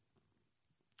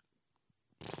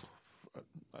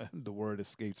the word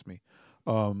escapes me,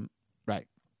 Right.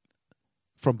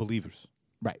 from believers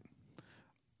Right.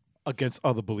 against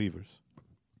other believers,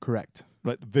 Correct.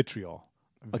 right? Vitriol.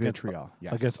 Vitriol.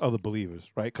 Yes. Against other believers,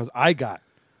 right? Because I got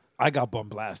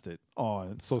bombasted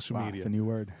on social Wow, media it's a new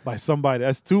word. by somebody.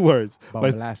 That's 2 words. But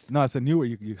Bomblasted. No, it's a new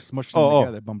word. You smush them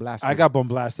together. Bomblasted. I got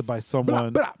bombasted by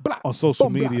someone on social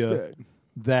media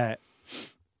that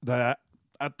I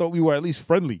thought we were at least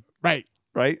friendly, Right.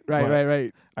 right? Right. But Right.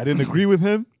 Right. I didn't agree with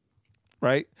him,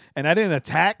 right? And I didn't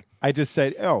attack. I just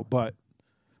said, "Oh, but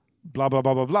blah blah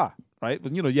blah blah blah," right?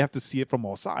 But you have to see it from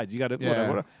all sides. You got to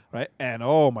whatever, right? And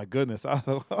oh my goodness,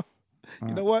 you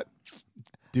know what?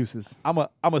 Deuces. I'm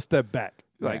a step back.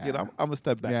 Like Yeah. I'm a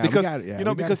step back Yeah, because we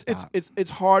gotta because stop. it's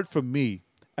hard for me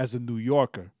as a New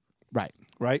Yorker, Right.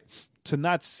 right, to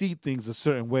not see things a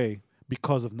certain way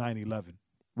because of 9/11,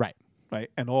 Right. right,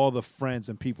 and all the friends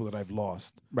and people that I've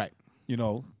lost, Right.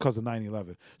 because of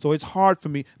 9/11. So it's hard for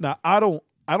me. Now I don't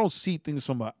see things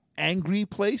from an angry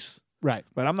place, Right.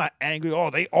 but I'm not angry. Oh,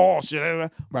 they all shit.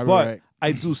 Right, But right.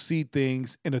 I do see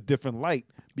things in a different light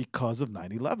because of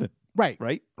 9/11, Right.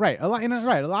 right? Right. A lot.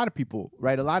 Right. A lot of people.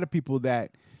 Right. A lot of people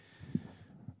that.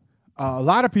 A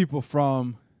lot of people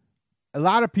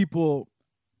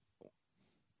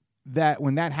that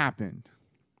when that happened,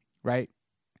 right?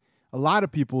 A lot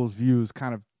of people's views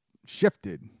kind of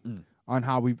shifted on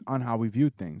how we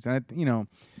viewed things, and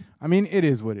I mean, it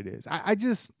is what it is. I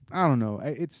don't know.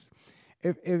 It's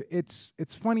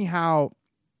funny how,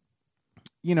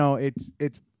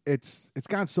 it's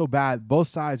gotten so bad. Both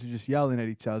sides are just yelling at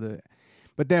each other,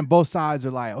 but then both sides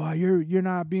are like, "Oh, you're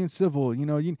not being civil,"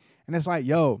 and it's like,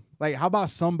 yo, like, how about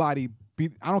somebody be?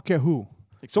 I don't care who.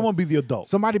 Like someone be the adult.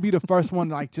 Somebody be the first one,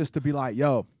 like, just to be like,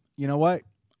 yo, you know what?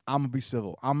 I'm gonna be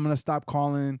civil. I'm gonna stop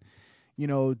calling,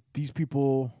 these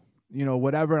people,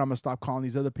 whatever. I'm gonna stop calling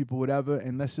these other people whatever,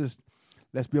 and let's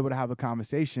be able to have a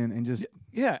conversation and just,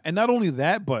 Yeah, and not only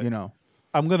that, but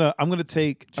I'm gonna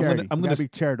take charity. I'm gonna be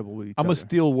charitable with each I'm other. gonna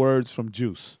steal words from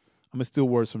Juice.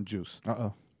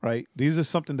 Uh-oh. Right? These are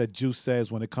something that Juice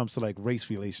says when it comes to like race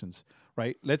relations.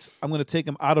 Right? I'm gonna take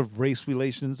him out of race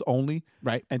relations only.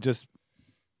 Right. And just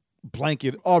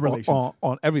blanket All relations.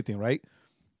 on everything. Right?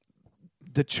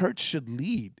 The church should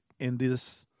lead in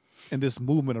this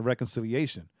movement of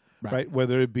reconciliation. Right?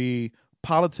 Whether it be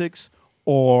politics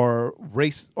or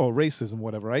race or racism,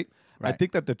 whatever. Right? I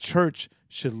think that the church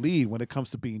should lead when it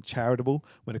comes to being charitable,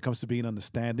 when it comes to being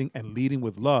understanding and leading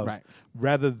with love,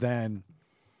 rather than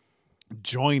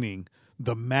joining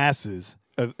the masses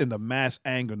in the mass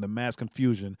anger and the mass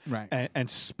confusion, and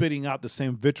spitting out the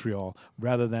same vitriol,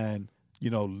 rather than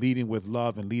leading with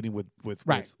love and leading with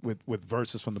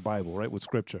verses from the Bible, right, with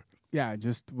scripture. Yeah,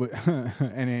 just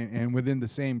and within the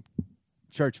same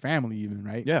church family, even,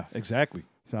 right? Yeah, exactly.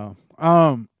 So,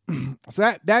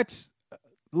 so that's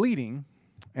leading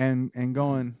and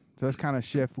going. So let's kind of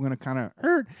shift. We're gonna kind of.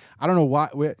 I don't know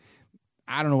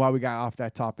why we got off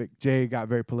that topic. Jay got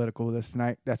very political with us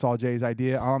tonight. That's all Jay's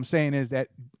idea. All I'm saying is that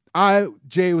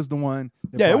Jay was the one.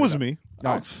 Yeah, it was up. me.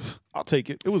 Right. I'll take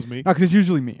it. It was me. No, because it's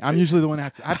usually me. I'm usually the one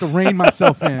that I have to rein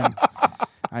myself in,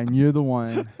 and you're the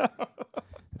one that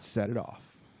set it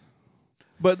off.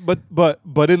 But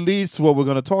it leads to what we're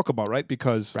going to talk about, right?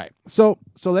 Because So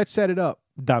let's set it up.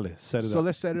 Dale, set it up. So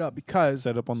let's set it up because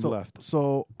Set it up on the left.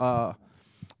 So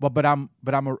but I'm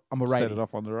a righty. Set it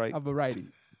up on the right. I'm a righty.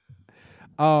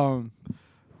 Oh,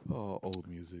 old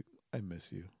music. I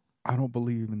miss you. I don't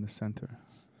believe in the center.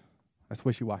 That's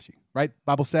wishy-washy, right?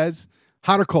 Bible says,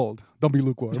 hot or cold, don't be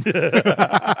lukewarm. You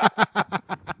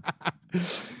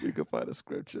can find a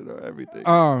scripture or everything.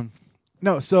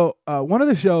 No, so one of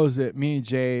the shows that me and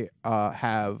Jay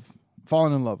have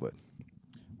fallen in love with,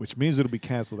 which means it'll be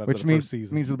canceled after the first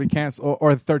season. Means it'll be canceled,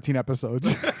 or 13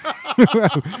 episodes,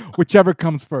 whichever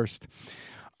comes first.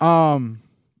 God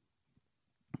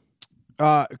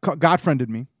friended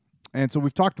me, and so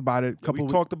we've talked about it. We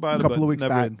talked about it, but of weeks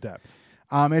never back. in depth.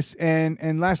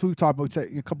 And last week we talked about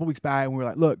a couple weeks back, and we were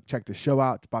like, look, check this show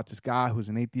out. It's about this guy who's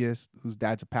an atheist, whose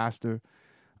dad's a pastor,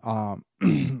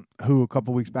 who a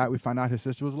couple weeks back we found out his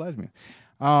sister was a lesbian,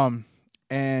 and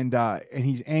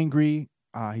he's angry.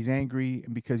 He's angry,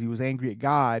 and because he was angry at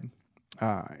God,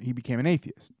 he became an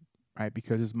atheist, right?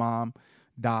 Because his mom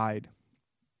died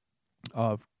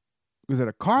of, was it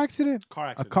a car accident?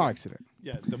 A car accident.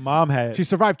 Yeah, the mom had. She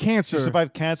survived cancer. She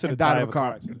survived cancer and and died of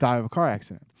a car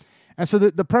accident. And so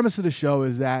the premise of the show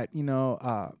is that,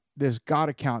 this God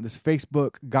account, this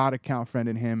Facebook God account friend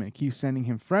in him, and it keeps sending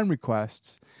him friend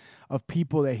requests of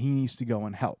people that he needs to go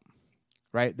and help.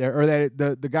 Right there, or that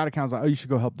the God account's like, oh, you should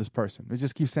go help this person. It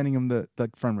just keeps sending him the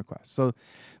friend request. So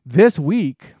this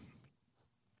week,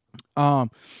 was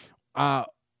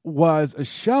a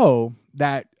show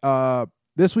that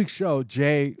this week's show,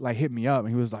 Jay hit me up and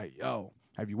he was like, "Yo,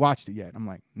 have you watched it yet?" I'm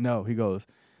like, "No." He goes,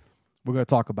 "We're gonna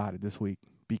talk about it this week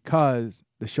because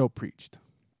the show preached."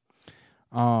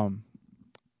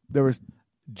 There was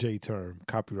J term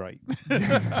copyright.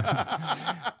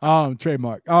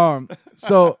 Trademark.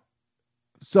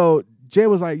 So Jay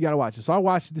was like, "You gotta watch it." So I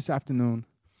watched it this afternoon,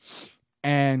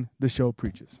 and the show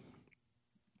preaches.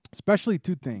 Especially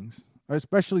two things, or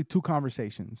especially two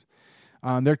conversations.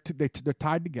 They're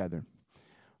tied together.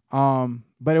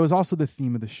 But it was also the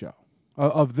theme of the show,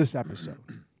 of this episode,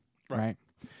 right?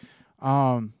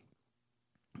 And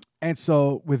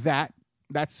so with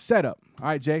that's set up. All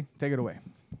right, Jay, take it away.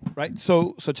 Right.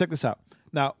 So check this out.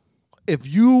 Now, if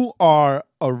you are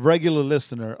a regular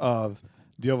listener of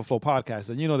the Overflow podcast,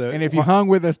 then you know that. And if you hung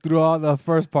with us through all the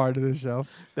first part of the show,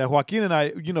 that Joaquin and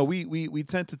I, we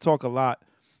tend to talk a lot,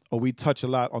 or we touch a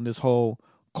lot on this whole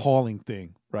calling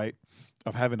thing, right?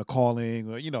 Of having a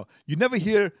calling, or you never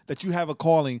hear that you have a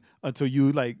calling until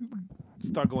you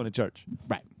start going to church,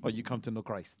 right? Or you come to know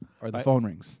Christ, or the phone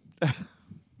rings.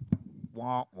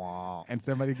 Wah, wah. And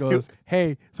somebody goes,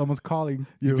 "Hey, someone's calling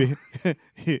you."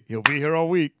 He'll be here all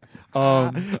week.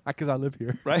 Because I live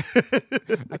here, right?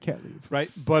 I can't leave,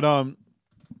 right? But on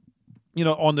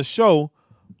the show,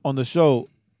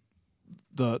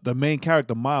 the main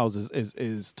character Miles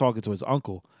is talking to his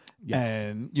uncle, yes.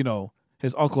 And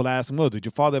his uncle asked him, "Well, did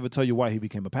your father ever tell you why he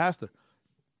became a pastor?"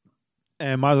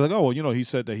 And Miles was like, "Oh, well, he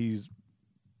said that he's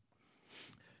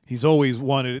always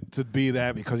wanted it to be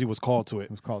that because he was called to it.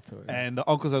 He was called to it. Yeah. And the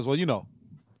uncle says, "Well, you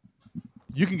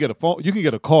can get a phone, you can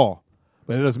get a call,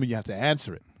 but it doesn't mean you have to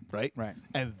answer it, right?" Right.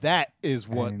 And that is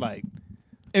what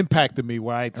impacted me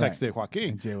when I texted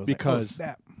Joaquin, because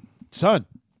like, son,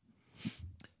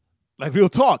 real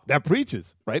talk, that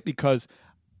preaches, right? Because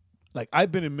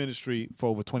I've been in ministry for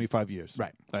over 25 years.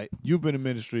 Right. Right. You've been in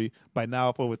ministry by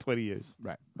now for over 20 years.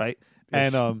 Right. Right.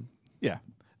 Ish. And yeah.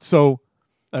 So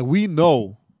we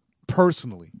know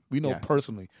personally Yes.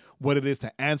 what it is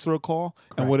to answer a call.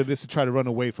 Correct. And what it is to try to run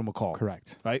away from a call.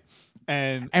 Correct. Right.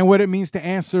 And what it means to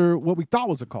answer what we thought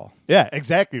was a call. yeah,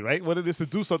 exactly, right? What it is to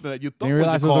do something that you thought You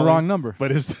realize was it was a a wrong number.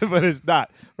 but it's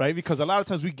not, right? Because a lot of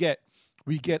times we get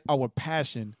our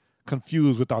passion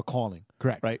confused with our calling.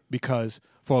 Correct. Right? Because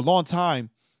for a long time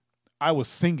I was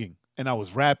singing and I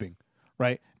was rapping,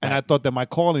 right? And I thought that my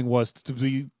calling was to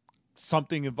be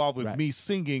something involved with me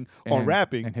singing or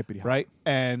rapping, and hippity hop. right?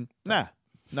 And not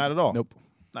at all. Nope.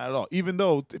 Not at all. Even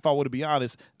though, if I were to be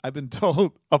honest, I've been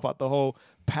told about the whole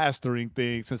pastoring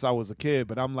thing since I was a kid,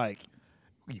 but I'm like,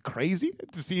 are you crazy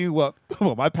to see what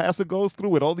my pastor goes through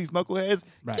with all these knuckleheads?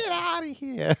 Right. Get out of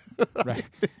here. Right.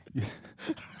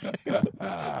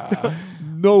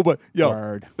 No, but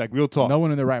Word. real talk. No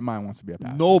one in their right mind wants to be a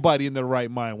pastor. Nobody in their right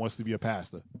mind wants to be a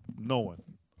pastor. No one.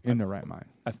 In their right mind.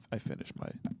 I finished my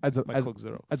Coke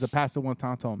Zero. As a pastor one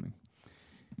time told me,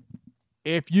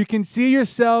 if you can see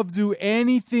yourself do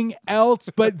anything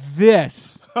else but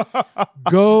this,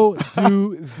 go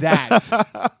do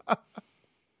that.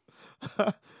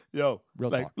 Yo, Real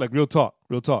talk.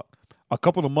 Real talk. A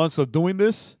couple of months of doing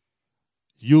this,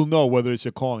 you'll know whether it's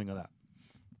your calling or not.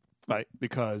 Right?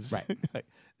 Because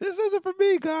this isn't for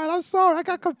me, God. I'm sorry. I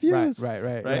got confused. Right.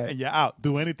 And you're out.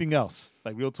 Do anything else.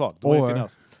 Real talk. Do anything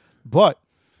else. But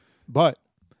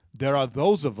there are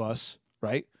those of us,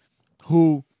 right,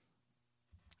 who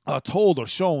are told or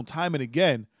shown time and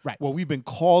again what we've been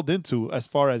called into as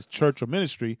far as church or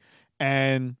ministry,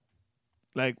 and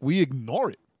we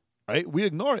ignore it, right? We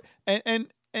ignore it, and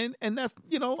that's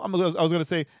I was gonna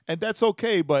say, and that's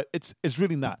okay, but it's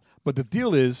really not. But the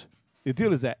deal is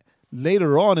that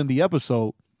later on in the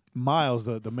episode, Miles,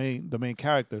 the main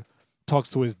character, talks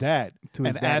to his dad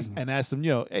and asks him,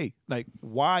 hey,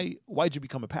 why'd you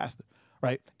become a pastor?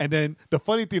 Right. And then the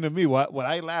funny thing to me, what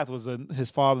I laughed was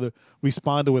his father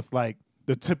responded with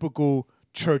the typical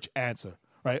church answer.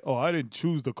 Right. Oh, I didn't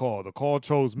choose the call. The call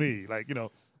chose me.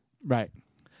 Right.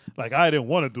 I didn't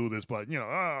want to do this, but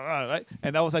right.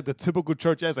 And that was the typical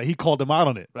church answer. He called him out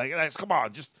on it. Come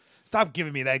on, just stop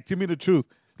giving me that. Give me the truth.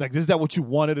 Is that what you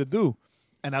wanted to do?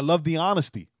 And I love the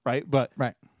honesty. Right. But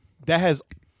that has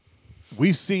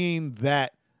we've seen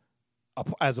that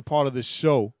as a part of this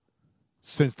show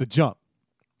since the jump.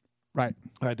 Right.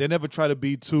 Right. They never try to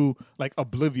be too like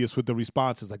oblivious with the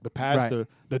responses. Like the pastor,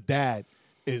 the dad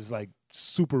is like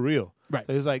super real. Right.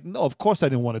 So he's like, no, of course I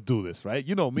didn't want to do this. Right.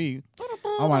 You know me.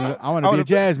 I want to be a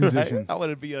jazz musician. Right? I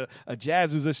want to be a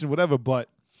jazz musician, whatever. But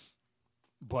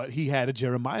he had a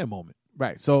Jeremiah moment.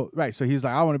 Right. So he was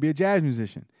like, I want to be a jazz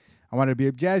musician. I wanted to be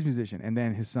a jazz musician. And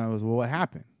then his son was, well, what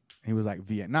happened? He was like,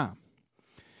 Vietnam.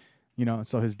 You know,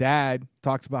 so his dad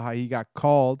talks about how he got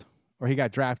called or he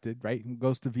got drafted, right? He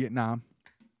goes to Vietnam.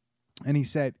 And he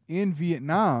said, in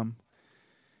Vietnam,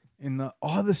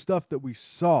 all the stuff that we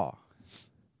saw,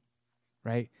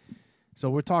 right? So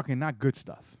we're talking not good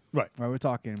stuff. Right. We're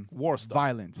talking War stuff.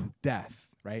 Violence,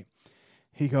 death, right?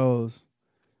 He goes,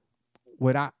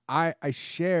 what I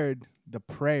shared the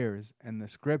prayers and the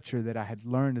scripture that I had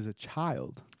learned as a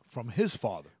child From his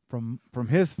father. from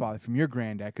his father, from your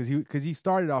granddad, because he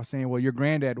started off saying, well, your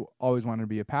granddad always wanted to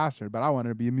be a pastor, but I wanted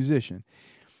to be a musician.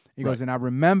 He goes, and I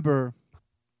remembered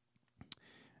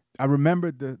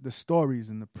the stories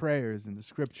and the prayers and the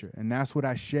scripture, and that's what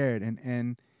I shared,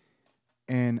 and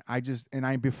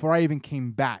I before I even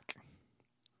came back,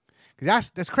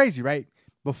 because that's crazy, right?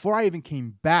 Before I even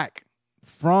came back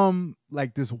from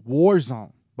like this war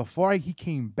zone, he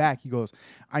came back, he goes,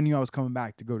 I knew I was coming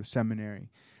back to go to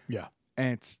seminary. Yeah.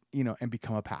 And and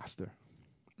become a pastor.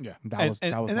 Yeah. That was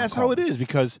that's how it is,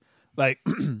 because like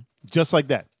just like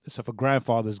that, except for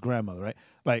grandfather's grandmother, right?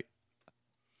 Like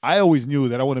I always knew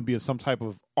that I want to be in some type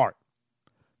of art.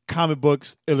 Comic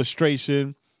books,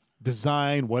 illustration,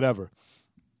 design, whatever.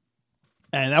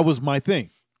 And that was my thing.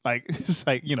 Like it's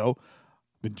like, you know,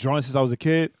 been drawing since I was a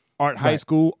kid, art high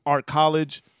school, art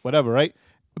college, whatever, right?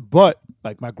 But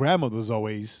like my grandmother was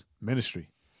always ministry,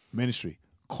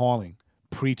 calling,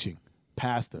 preaching,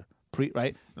 pastor,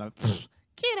 right? And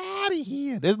get out of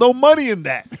here. There's no money in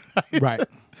that. Right.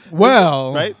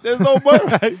 Well, right? There's no money,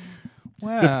 right?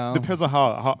 Well, Depends on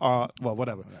how well,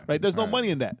 whatever. Right? There's no money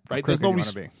in that, right? There's no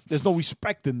there's no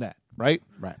respect in that, right?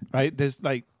 Right. Right? There's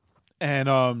like and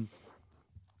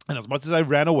as much as I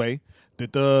ran away,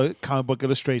 did the comic book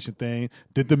illustration thing,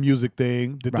 did the music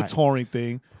thing, did the touring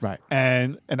thing. Right.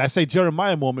 And I say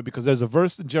Jeremiah moment because there's a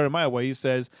verse in Jeremiah where he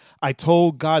says, I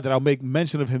told God that I'll make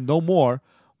mention of him no more,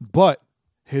 but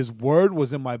his word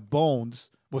was in my bones,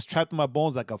 was trapped in my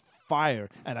bones like a fire,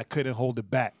 and I couldn't hold it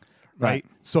back. Right.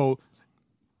 So,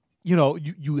 you know,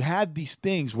 you have these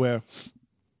things where,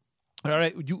 all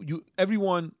right,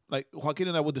 everyone, like Joaquin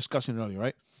and I were discussing earlier,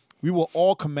 right? We were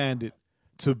all commanded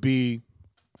to be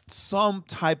some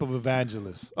type of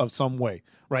evangelist of some way,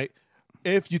 right?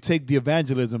 If you take the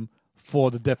evangelism for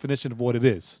the definition of what it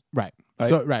is. Right.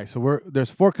 So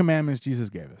there's 4 commandments Jesus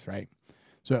gave us, right?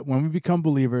 So when we become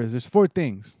believers, there's 4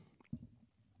 things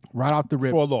right off the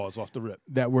rip. 4 laws off the rip.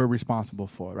 That we're responsible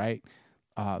for, right?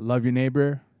 Love your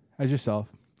neighbor as yourself.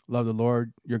 Love the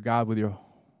Lord your God with your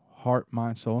heart,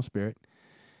 mind, soul, and spirit.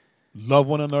 Love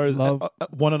one another as he loved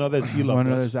one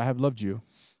another as I have loved you.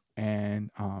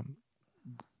 And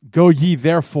go ye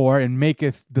therefore and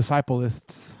maketh disciples.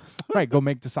 Right, go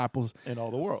make disciples in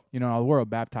all the world. You know, all the world,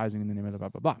 baptizing in the name of the blah,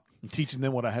 blah, blah. And teaching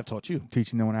them what I have taught you.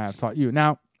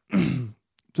 Now,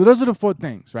 so those are the 4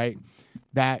 things, right?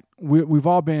 That we've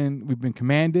been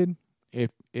commanded.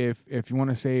 If you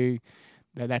want to say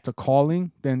that that's a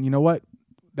calling, then you know what?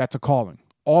 That's a calling.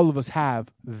 All of us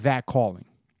have that calling.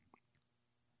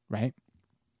 Right?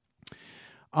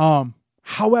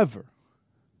 However,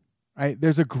 right,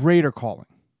 there's a greater calling.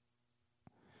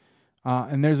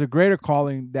 And there's a greater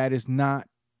calling that is not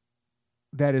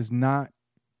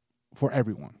for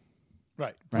everyone.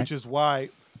 Right. Which is why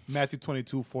Matthew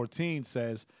 22:14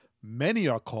 says, many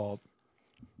are called,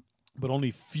 but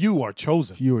only few are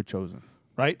chosen. Few are chosen.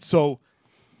 Right? So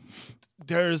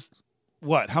there's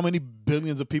how many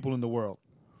billions of people in the world?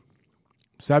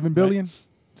 7 billion? Right?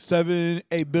 7,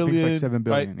 8 billion. It's like 7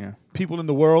 billion, right? Yeah. People in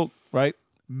the world, right?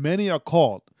 Many are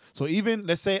called. So even,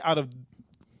 let's say, out of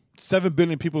 7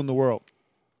 billion people in the world,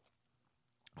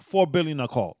 4 billion are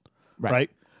called, right?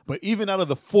 But even out of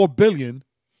the 4 billion,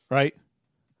 right,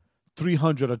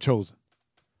 300 are chosen.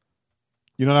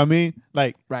 You know what I mean?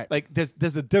 Like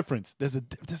there's a difference. There's a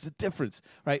difference,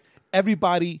 right?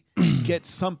 Everybody gets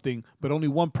something, but only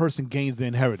one person gains the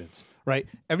inheritance, right?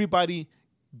 Everybody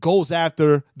goes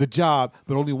after the job,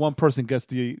 but only one person gets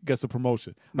the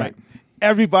promotion, right?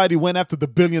 Everybody went after the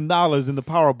 $1 billion in the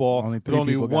Powerball, but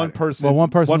only one person. Well, one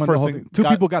person. 2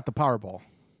 people got the Powerball.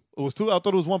 It was 2. I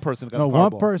thought it was one person.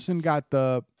 One person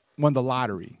won the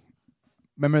lottery,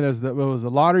 Remember, there was the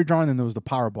lottery drawing, and there was the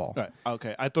Powerball. Right.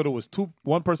 Okay. I thought it was two.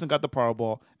 One person got the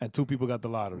Powerball, and two people got the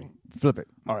lottery. Flip it.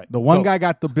 All right. The one Dope. guy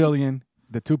got the billion.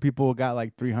 The two people got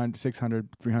like 300, 600,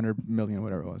 300 million,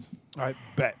 whatever it was. All right.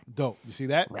 Bet. Dope. You see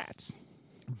that? Rats.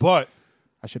 But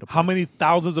I should have. how many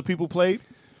thousands of people played?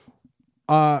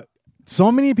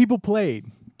 So many people played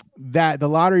that the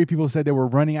lottery people said they were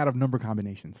running out of number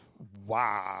combinations.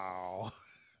 Wow.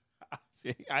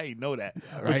 See, I didn't know that.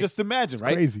 right. But just imagine,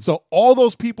 right? Crazy. So all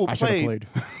those people I should have played,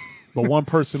 played. but one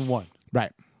person won.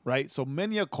 Right. Right? So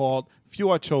many are called, few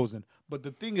are chosen. But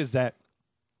the thing is that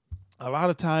a lot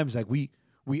of times, like we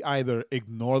either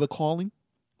ignore the calling,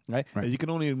 right? Right. And you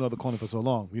can only ignore the calling for so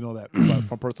long. We know that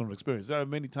from personal experience. There are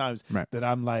many times Right. that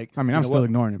I'm like, I mean, you I'm know still what?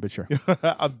 ignoring it, but sure.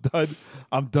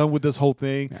 I'm done with this whole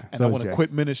thing, Yeah, and so I is want to Jay.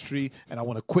 quit ministry, and I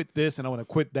want to quit this, and I want to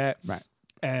quit that, Right.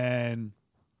 and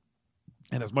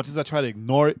as much as I try to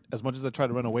ignore it, as much as I try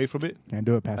to run away from it, Can't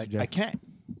do it, Pastor Jay. I can't.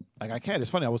 Like I can't. It's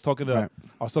funny. I was talking to Right.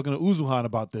 Uzuhan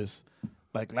about this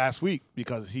like last week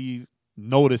because he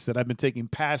noticed that I've been taking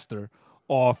Pastor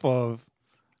off of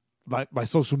my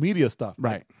social media stuff.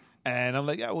 Right. And I'm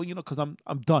like, yeah, well, because I'm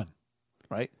done.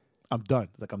 Right? I'm done.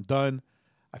 Like I'm done.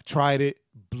 I've tried it,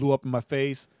 blew up in my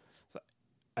face. So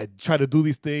I try to do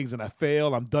these things and I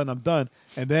fail. I'm done.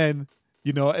 And then,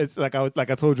 it's like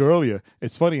I told you earlier,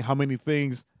 it's funny how many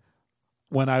things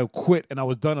when I quit and I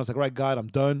was done, I was like, right, God, I'm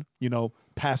done.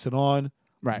 Pass it on.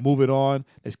 Right. Move it on.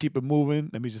 Let's keep it moving.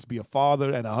 Let me just be a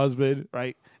father and a husband,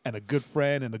 right? And a good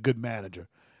friend and a good manager.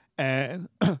 And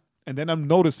and then I'm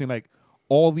noticing like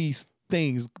all these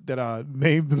things that are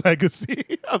named legacy.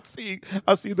 I'm seeing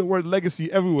the word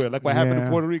legacy everywhere. Like what happened in Yeah.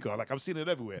 Puerto Rico. Like I'm seeing it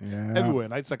everywhere. Yeah. Everywhere.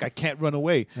 And it's like I can't run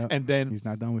away. Yep. And then He's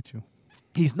not done with you.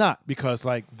 he's not, because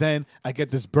like then I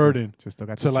get this burden Just still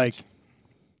got to the like church.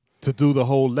 to do the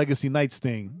whole Legacy Nights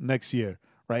thing next year,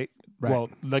 right? Right. Well,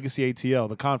 Legacy ATL,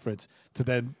 the conference, to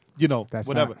then That's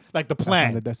whatever, not- like the That's plan,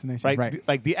 not the destination. right? Right.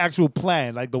 Like the actual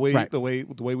plan, like the way Right. the way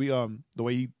we the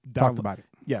way you Talked about it.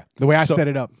 yeah, The way I So- set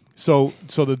it up. So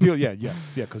the deal, yeah,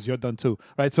 because you're done too,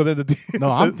 right? So then the deal,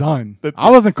 No, I'm done. the- I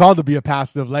wasn't called to be a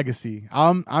pastor of legacy.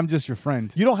 I'm just your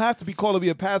friend. you don't have to be called to be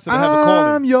a pastor to have a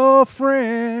calling. I'm your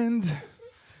friend.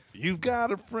 You've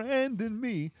got a friend in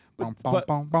me, Bum, but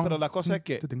bum, bum, bum. pero la cosa es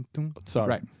que Dun, dun, dun. sorry.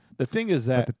 Right. The thing is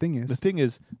that the thing is-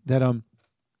 that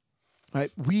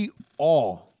right, we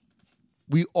all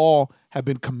have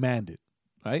been commanded,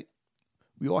 right?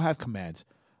 We all have commands.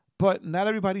 But not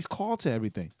everybody's called to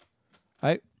everything.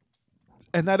 Right?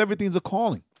 And not everything's a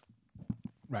calling.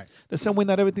 Right. The same way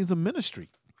not everything's a ministry.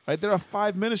 Right? There are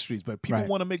 5 ministries, but people Right.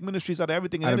 want to make ministries out of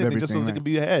everything Out and of anything just so everything, they can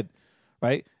be ahead.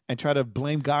 Right? And try to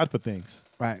blame God for things.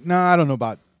 Right. No, I don't know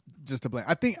about just to blame.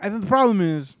 I think the problem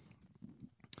is,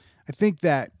 I think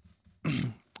that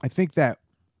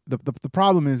the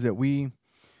problem is that we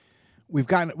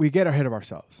get ahead of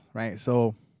ourselves, right?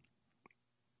 So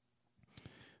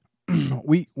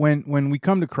when we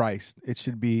come to Christ, it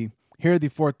should be, here are the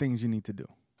 4 things you need to do.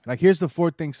 Like, here's the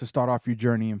 4 things to start off your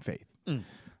journey in faith,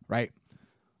 right?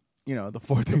 The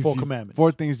 4 things, 4 commandments.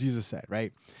 4 things Jesus said,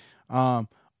 right?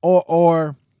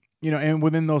 Or and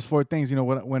within those 4 things,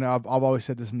 when I've always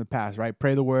said this in the past, right?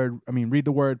 Read the word,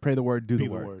 pray the word, do Be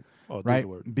the word. Oh, do Right? the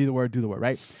word. Be the word, do the word,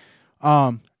 right?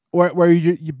 Where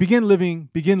you begin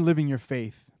living your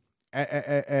faith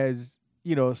as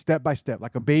step by step,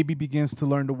 like a baby begins to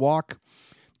learn to walk.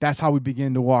 That's how we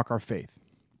begin to walk our faith.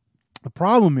 The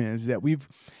problem is that we've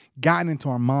gotten into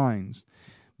our minds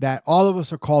that all of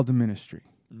us are called to ministry,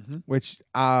 which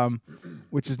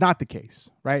is not the case,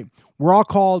 right? We're all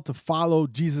called to follow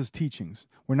Jesus' teachings.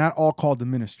 We're not all called to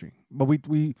ministry, but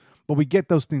we get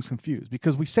those things confused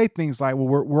because we say things like, "Well,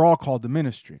 we're all called to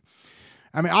ministry."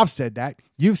 I mean, I've said that,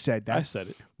 you've said that, I said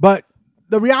it. but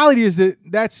the reality is that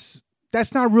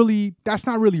that's not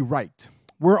really right.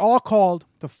 We're all called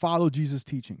to follow Jesus'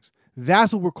 teachings.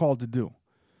 That's what we're called to do.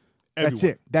 That's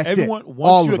it. That's Everyone, it. Once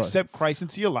All you of us. accept Christ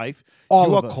into your life, All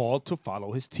you of are us. called to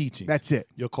follow his teachings. That's it.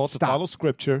 You're called Stop. to follow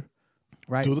scripture,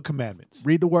 Right? do the commandments.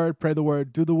 Read the word, pray the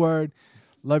word, do the word,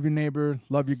 love your neighbor,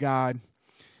 love your God,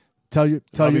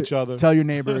 Love each other. tell your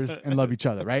neighbors, and love each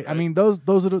other. Right? I mean, those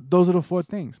are the 4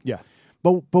 things. Yeah.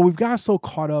 But we've got so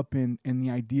caught up in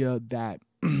the idea that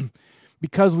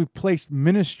because we've placed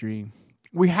ministry,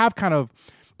 we have kind of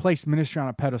placed ministry on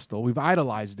a pedestal. We've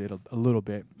idolized it a little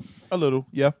bit A little,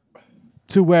 yeah.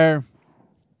 to where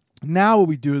now what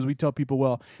we do is we tell people,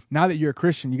 well, now that you're a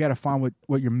Christian, you got to find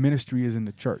what your ministry is in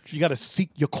the church. You got to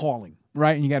seek your calling.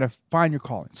 Right? And you got to find your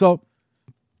calling. So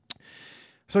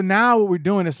now what we're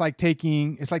doing is like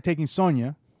taking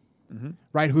Sonia,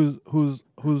 right? Who's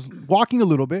walking a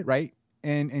little bit, right?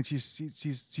 and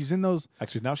she's in those.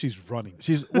 Actually, now she's running.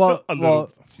 She's well,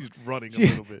 She's running a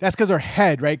little bit. That's because her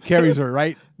head carries her,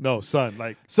 right? No, son.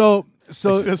 Like so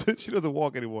she doesn't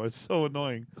walk anymore. It's so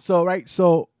annoying.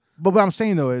 But what I'm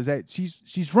saying though is that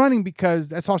she's running because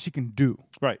that's all she can do.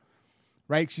 Right.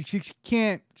 She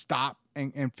can't stop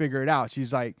and figure it out.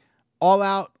 She's like all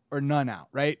out or none out.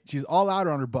 Right. She's all out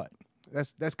or on her butt.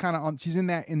 That's kind of on. She's in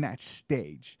that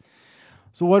stage.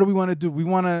 So what do we want to do? We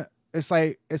want to. It's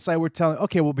like we're telling.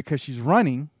 Okay, well, because she's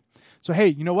running. So hey,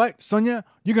 you know what, Sonia,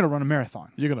 you're gonna run a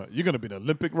marathon. You're gonna be an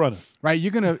Olympic runner, right?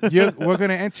 We're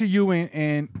gonna enter you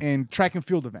in track and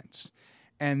field events,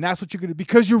 and that's what you're gonna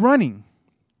because you're running.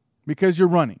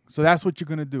 So that's what you're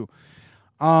gonna do.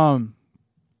 And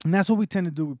that's what we tend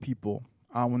to do with people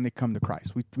when they come to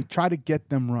Christ. We try to get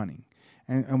them running.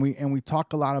 And we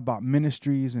talk a lot about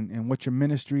ministries and what your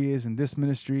ministry is and this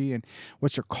ministry and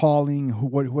what your calling,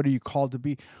 what are you called to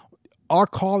be. Our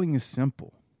calling is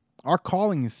simple. Our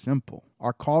calling is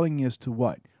to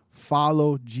what?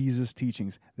 Follow Jesus'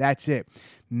 teachings. That's it.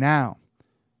 Now,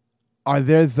 are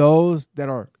there those that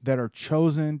are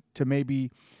chosen to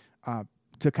maybe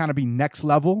to kind of be next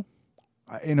level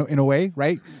in a way,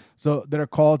 right? So that are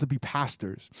called to be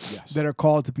pastors, yes. That are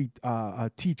called to be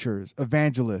teachers,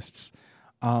 evangelists,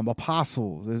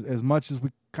 apostles. As much as we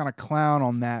kind of clown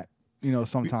on that,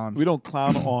 sometimes we don't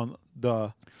clown on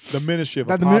the ministry of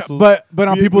not apostles, but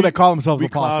on people that call themselves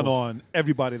apostles. We clown on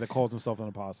everybody that calls himself an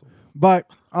apostle. But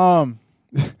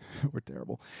we're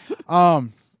terrible. Yeah.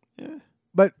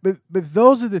 But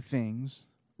those are the things,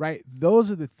 right?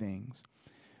 Those are the things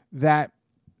that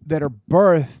are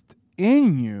birthed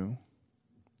in you,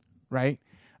 right?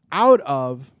 Out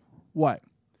of what?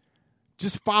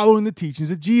 Just following the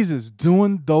teachings of Jesus,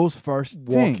 doing those first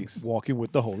things. Walking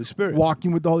with the Holy Spirit.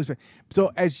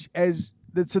 So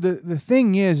the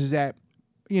thing is that,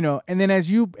 and then as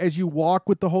you walk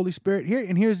with the Holy Spirit,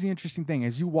 here's the interesting thing.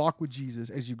 As you walk with Jesus,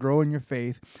 as you grow in your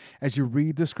faith, as you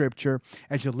read the scripture,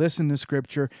 as you listen to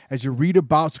scripture, as you read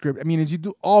about scripture, as you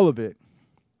do all of it,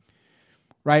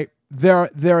 right? There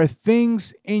are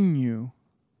things in you,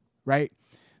 right,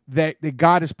 that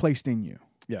God has placed in you.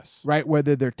 Yes. Right?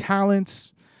 Whether they're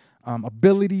talents,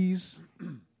 abilities,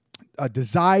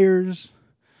 desires.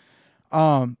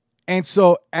 And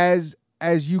so as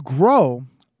you grow,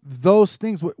 those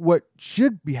things, what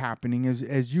should be happening is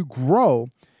as you grow,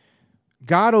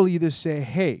 God will either say,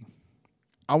 hey,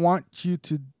 I want you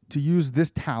to use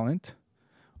this talent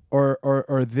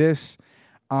or this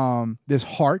this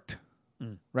heart,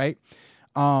 right?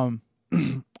 And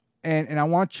I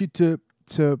want you to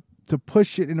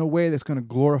push it in a way that's going to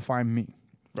glorify me.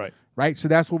 Right. So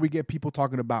that's where we get people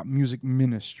talking about music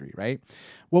ministry, right?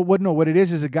 Well, what it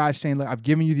is a guy saying, look, I've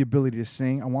given you the ability to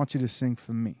sing. I want you to sing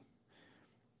for me.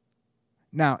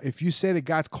 Now, if you say that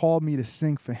God's called me to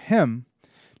sing for him,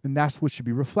 then that's what should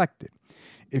be reflected.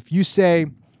 If you say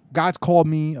God's called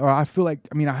me, or I feel like,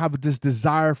 I have this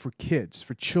desire for kids,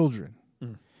 for children.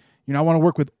 I want to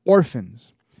work with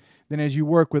orphans. Then as you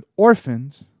work with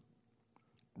orphans,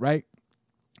 right,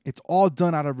 it's all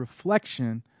done out of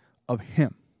reflection of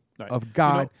him, right, of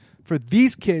God, for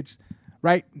these kids,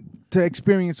 right, to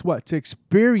experience what? To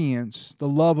experience the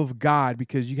love of God,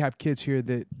 because you have kids here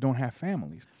that don't have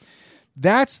families.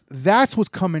 That's what's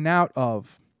coming out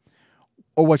of,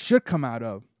 or what should come out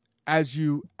of, as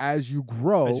you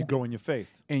grow. As you grow in your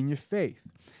faith.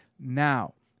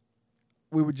 Now,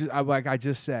 we would just, like I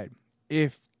just said,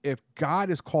 if God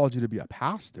has called you to be a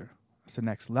pastor, that's the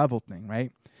next level thing,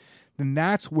 right? Then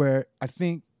that's where I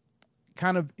think,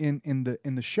 kind of in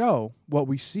the show, what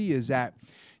we see is that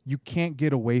you can't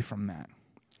get away from that.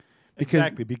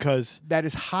 Because that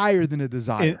is higher than a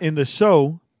desire. In the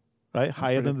show, right?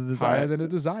 Higher than the desire. Higher than a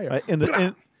desire. Right?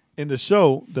 In the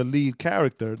show, the lead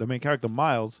character, the main character,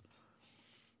 Miles,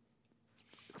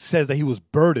 says that he was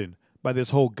burdened by this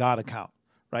whole God account,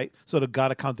 right? So the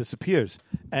God account disappears.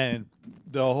 And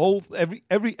the whole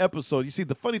every episode, you see,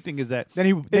 the funny thing is that then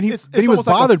he was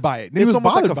bothered by it.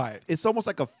 It's almost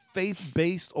like a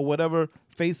faith-based or whatever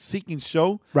faith-seeking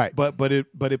show, right? But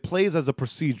it plays as a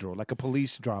procedural, like a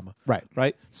police drama,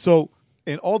 right. So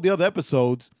in all the other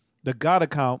episodes, the God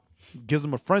account gives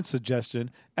them a friend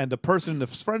suggestion, and the person in the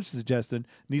friend suggestion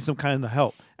needs some kind of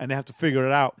help, and they have to figure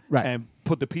it out and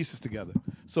put the pieces together.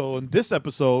 So in this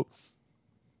episode,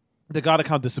 the God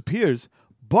account disappears,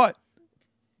 but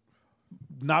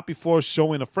not before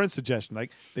showing a friend suggestion.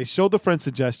 Like, they showed the friend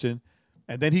suggestion,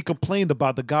 and then he complained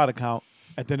about the God account,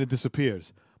 and then it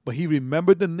disappears. But he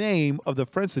remembered the name of the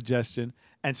friend suggestion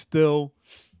and still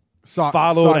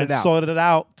followed and sorted it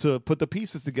out to put the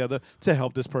pieces together to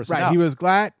help this person out. He was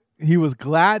glad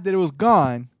that it was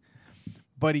gone,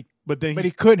 but he then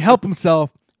he couldn't help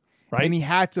himself, right? and he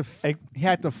had to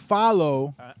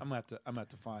follow. I'm gonna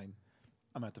have to find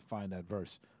that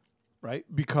verse, right?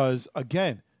 Because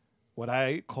again, what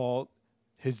I call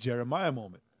his Jeremiah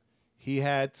moment. He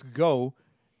had to go,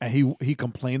 and he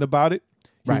complained about it.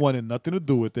 He Right. wanted nothing to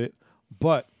do with it,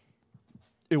 but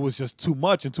it was just too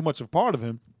much and too much of a part of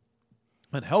him,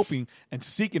 and helping and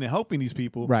seeking and helping these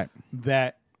people. Right.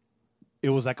 That it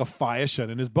was like a fire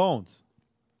shut in his bones.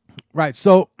 Right.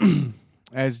 So,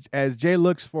 as Jay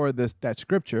looks for that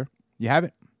scripture, you have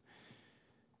it.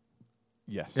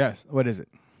 Yes. Yes. What is it?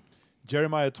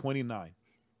 Jeremiah 29,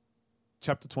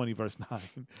 chapter 20, verse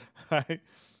 9. Right?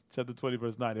 Chapter 20,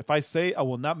 verse 9. If I say I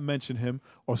will not mention him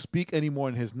or speak any more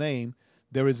in his name,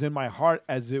 there is in my heart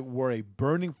as it were a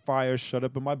burning fire shut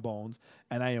up in my bones,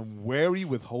 and I am weary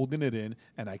with holding it in,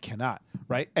 and I cannot.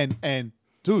 Right? And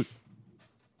dude,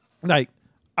 like,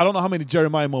 I don't know how many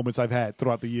Jeremiah moments I've had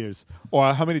throughout the years,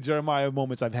 or how many Jeremiah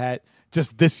moments I've had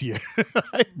just this year.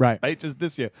 Right? Just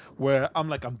this year, where I'm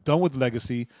like, I'm done with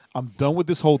legacy. I'm done with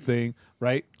this whole thing.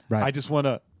 Right? Right. I just want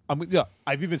to.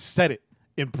 I've even said it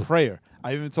in prayer.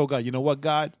 I even told God, you know what,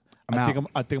 God, I think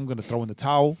I'm going to throw in the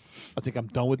towel. I think I'm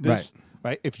done with this.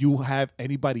 Right? If you have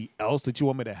anybody else that you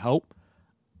want me to help,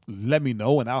 let me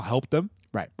know and I'll help them.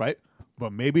 Right. Right?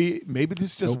 But maybe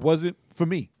this just wasn't for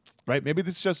me. Right? Maybe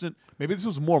this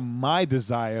was more my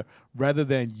desire rather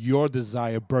than your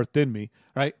desire birthed in me.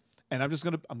 Right? And I'm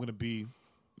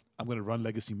gonna run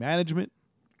legacy management.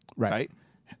 Right?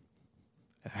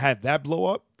 Have that blow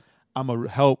up. I'm gonna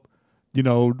help,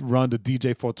 run the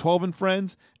DJ 412 and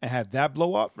friends and have that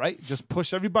blow up, right? Just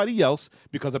push everybody else,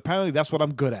 because apparently that's what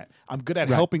I'm good at. I'm good at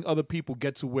helping other people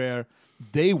get to where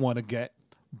they want to get,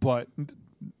 but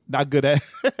not good at,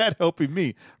 at helping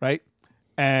me, right?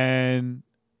 And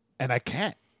I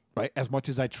can't, right? As much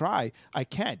as I try, I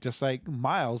can't. Just like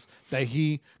Miles, that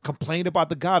he complained about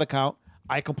the God account.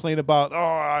 I complained about,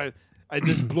 I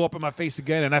just blew up in my face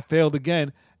again and I failed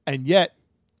again. And yet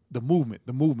the movement,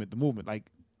 like,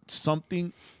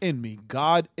 something in me,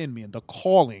 God in me, and the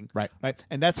calling, right?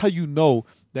 And that's how you know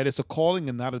that it's a calling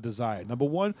and not a desire. Number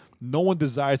one, no one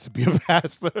desires to be a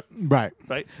pastor, Right.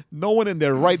 No one in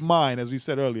their right mind, as we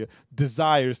said earlier,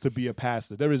 desires to be a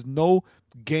pastor. There is no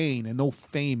gain and no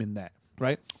fame in that,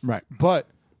 right? But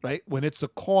when it's a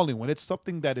calling, when it's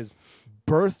something that is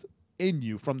birthed in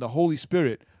you from the Holy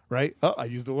Spirit, right? I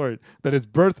use the word that is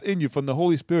birthed in you from the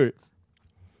Holy Spirit.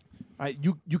 Right?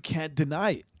 You can't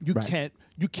deny it.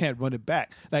 You can't run it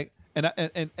back. Like,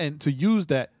 and to use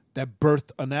that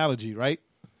birth analogy, right?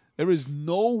 There is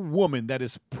no woman that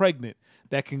is pregnant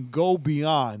that can go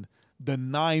beyond the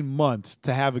 9 months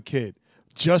to have a kid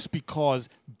just because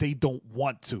they don't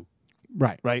want to.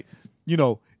 Right?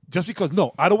 Just because,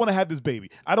 no, I don't want to have this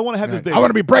baby. I don't want to have this baby. I want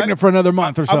to be pregnant for another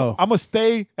month or so. I'm going to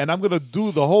stay and I'm going to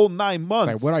do the whole 9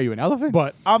 months. It's like, what are you, an elephant?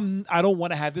 But I don't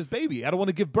want to have this baby. I don't want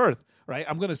to give birth. Right?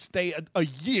 I'm going to stay a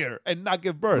year and not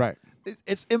give birth. Right.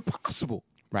 It's impossible.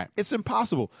 Right. It's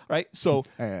impossible. Right? So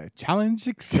challenge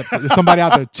accepted. There's somebody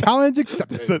out there. Challenge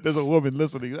accepted. There's a woman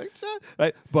listening. Like,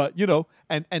 right? But,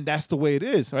 and that's the way it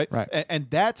is. Right? And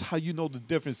that's how you know the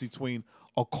difference between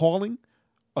a calling,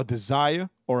 a desire,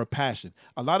 or a passion.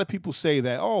 A lot of people say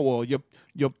that, oh, well,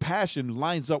 your passion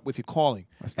lines up with your calling.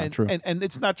 That's not true. And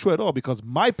it's not true at all, because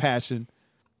my passion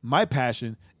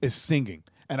is singing.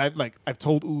 And I've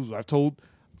told Uzo, I've told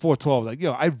 412, like,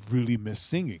 I really miss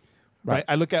singing. Right?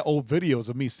 I look at old videos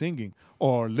of me singing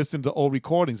or listen to old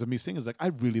recordings of me singing. It's like, I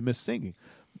really miss singing.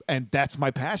 And that's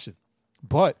my passion.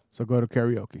 But so go to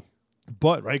karaoke.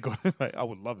 But right, I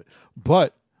would love it.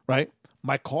 But right,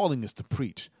 my calling is to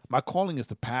preach. My calling is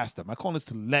to pastor. My calling is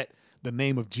to let the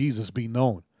name of Jesus be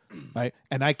known. Right?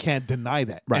 And I can't deny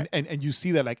that. Right. And you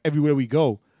see that like everywhere we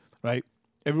go, right?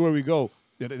 Everywhere we go,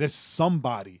 there's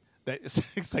somebody that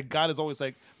it's like God is always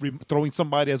like throwing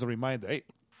somebody as a reminder.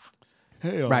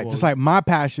 Hey, right. Just like my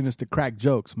passion is to crack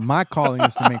jokes. My calling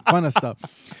is to make fun of stuff.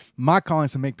 My calling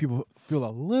is to make people feel a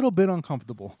little bit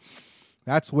uncomfortable.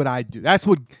 That's what I do. That's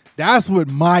what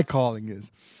my calling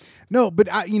is. No, but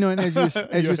and as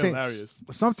you're saying,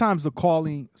 sometimes a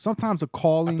calling. I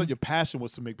thought your passion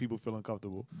was to make people feel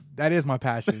uncomfortable. That is my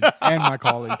passion and my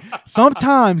calling.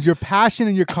 Sometimes your passion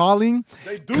and your calling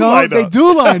they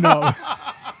do line up.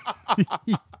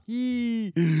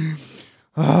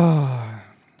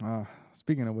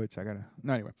 Speaking of which, I gotta.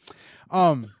 No, anyway.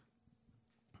 And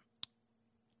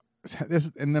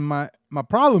then my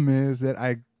problem is that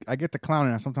I get to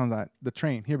clowning. Sometimes the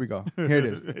train. Here we go. Here it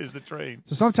is. Here's the train.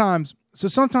 So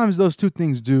sometimes those two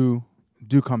things do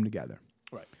come together.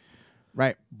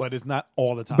 Right. But it's not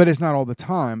all the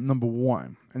time. Number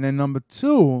one, and then number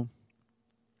two.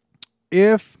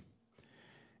 if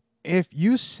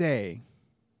you say,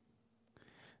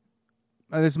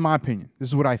 this is my opinion. This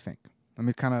is what I think. Let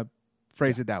me kind of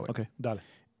phrase it that way. Okay, dale.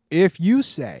 If you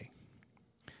say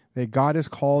that God has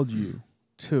called you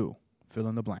to fill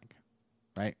in the blank,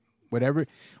 right? Whatever,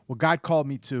 what God called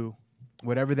me to,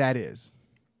 whatever that is.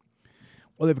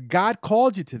 Well, if God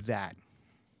called you to that,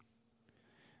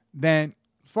 then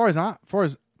as far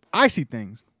as I see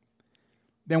things,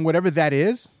 then whatever that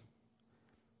is,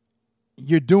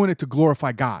 you're doing it to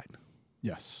glorify God.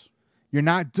 Yes. You're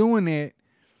not doing it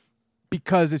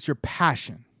because it's your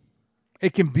passion.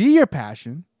 It can be your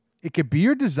passion, it could be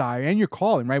your desire and your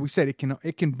calling, right? We said it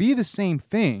can be the same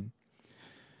thing.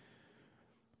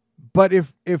 But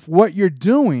if what you're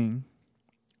doing,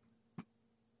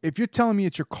 if you're telling me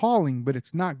it's your calling, but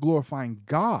it's not glorifying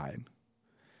God,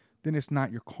 then it's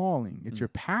not your calling. It's your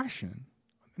passion.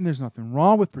 And there's nothing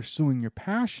wrong with pursuing your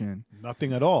passion.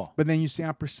 Nothing at all. But then you say,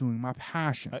 I'm pursuing my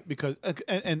passion. Right? Because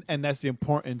and that's the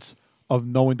importance of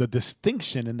knowing the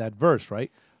distinction in that verse,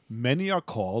 right? Many are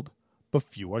called, but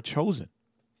few are chosen,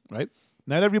 right?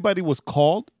 Not everybody was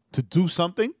called to do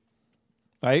something,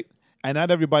 right? And not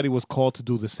everybody was called to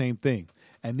do the same thing.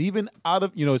 And even out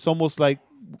of, it's almost like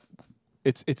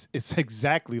it's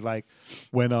exactly like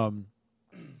when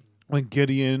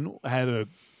Gideon had to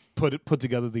put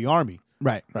together the army.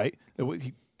 Right. Right?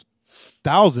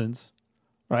 Thousands,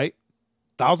 right?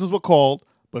 Thousands were called,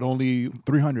 but only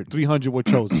 300 were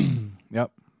chosen.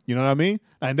 Yep. You know what I mean?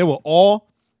 And they were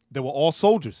all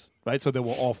soldiers, right? So they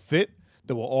were all fit,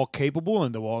 they were all capable,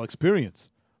 and they were all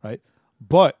experienced, right?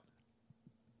 But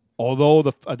although I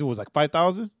think it was like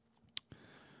 5,000,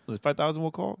 was it 5,000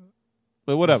 were called?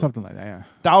 But whatever, something like that. Yeah,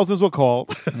 thousands were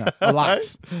called. yeah. A lot.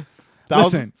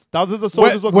 Thousands of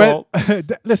soldiers were called,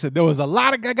 listen, there was a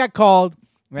lot of guys got called,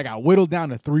 and they got whittled down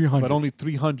to 300. but only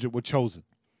 300 were chosen,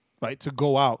 right, to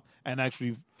go out and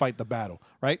actually fight the battle,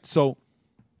 right? So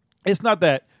it's not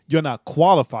that you're not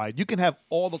qualified. You can have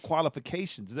all the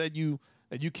qualifications that you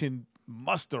can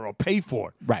muster or pay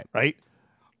for, Right. right?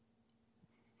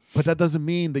 But that doesn't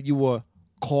mean that you were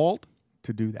called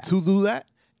to do that. to do that,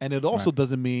 and it also Right.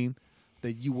 doesn't mean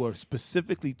that you were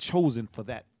specifically chosen for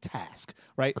that task,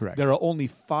 right? Correct. There are only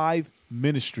 5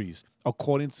 ministries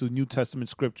according to New Testament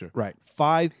scripture. Right.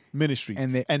 5 ministries,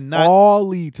 And they not all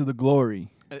lead to the glory.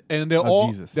 and they're of all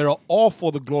Jesus. they're all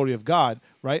for the glory of God,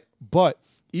 right? But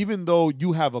even though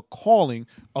you have a calling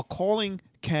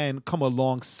can come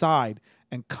alongside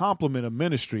and complement a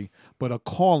ministry, but a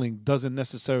calling doesn't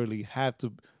necessarily have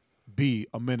to be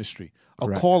a ministry.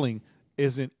 Correct. A calling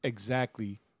isn't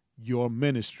exactly your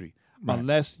ministry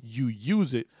unless you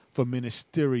use it for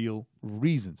ministerial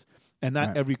reasons. And not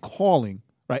Right. every calling,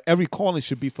 right? Every calling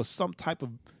should be for some type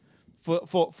of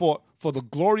for the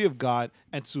glory of God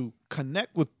and to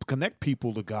connect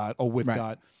people to God or with Right.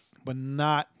 God, but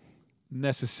not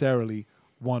necessarily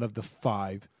one of the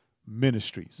 5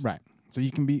 ministries. Right. So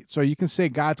you can say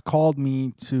God's called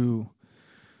me to,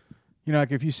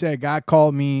 like if you say God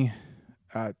called me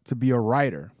to be a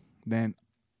writer, then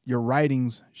your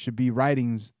writings should be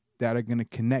writings that are going to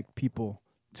connect people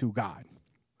to God,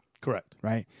 Correct.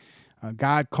 right?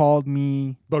 God called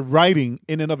me. But writing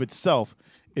in and of itself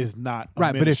is not a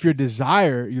Right, but if ministry. your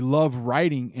desire, you love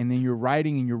writing, and then you're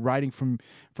writing from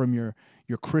your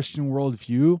Christian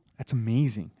worldview, that's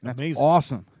amazing. That's Amazing.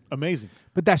 awesome. Amazing.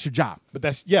 But that's your job. But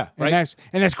that's right.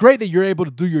 And that's great that you're able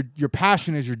to do your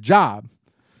passion as your job,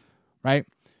 right?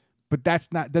 But that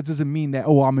doesn't mean that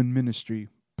I'm in ministry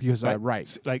because I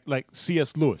write. Like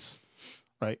C.S. Lewis,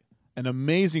 right? An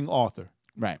amazing author,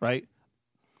 right?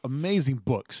 Amazing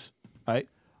books, right?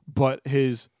 But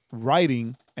his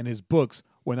writing and his books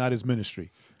were not his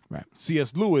ministry. Right.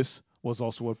 C.S. Lewis was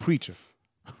also a preacher,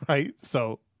 right?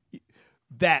 So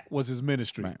that was his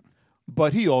ministry. Right.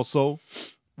 But he also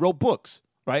wrote books,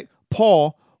 right?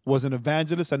 Paul was an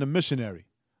evangelist and a missionary,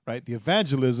 right? The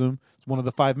evangelism is one of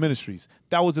the 5 ministries.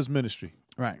 That was his ministry.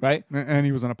 Right. And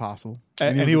he was an apostle.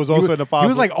 And he was also an apostle. He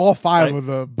was like all 5 right? of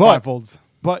the But- fivefolds.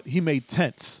 But he made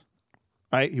tents,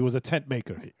 right? He was a tent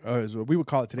maker, Is what we would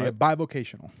call it today, Right.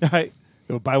 bivocational. right?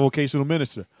 A bivocational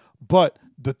minister. But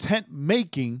the tent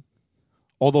making,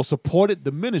 although supported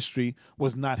the ministry,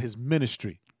 was not his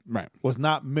ministry. Right. Was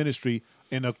not ministry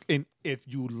in if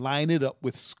you line it up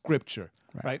with scripture,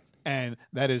 right? And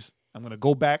that is, I'm going to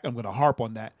go back. I'm going to harp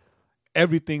on that.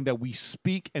 Everything that we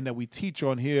speak and that we teach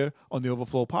on here on the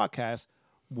Overflow podcast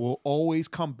will always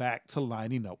come back to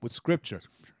lining up with scripture.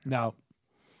 Now,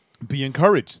 be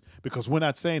encouraged, because we're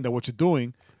not saying that what you're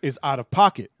doing is out of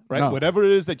pocket, right? No. Whatever it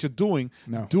is that you're doing,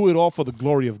 No. do it all for the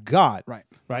glory of God, Right.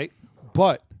 Right?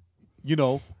 But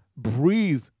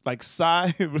breathe, like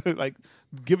sigh, like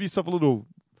give yourself a little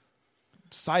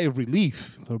sigh of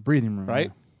relief, A little breathing room, right?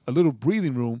 yeah. A little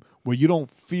breathing room where you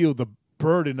don't feel the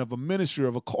burden of a ministry,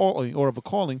 of a calling,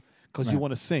 because you Right.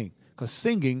 want to sing. Because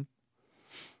singing,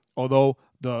 although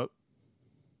the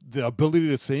ability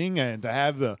to sing and to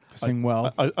have To sing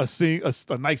well.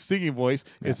 a nice singing voice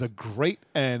is a great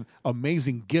and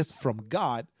amazing gift from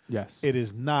God. Yes. It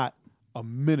is not a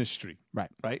ministry, Right.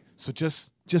 right? So just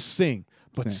sing,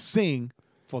 but Sing. sing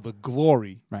for the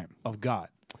glory Right. of God.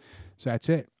 So that's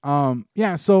it.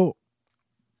 Yeah. So,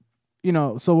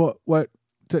 so what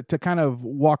to kind of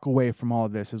walk away from all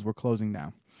of this as we're closing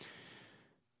down.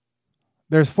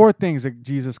 There's 4 things that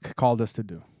Jesus called us to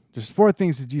do. There's 4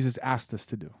 things that Jesus asked us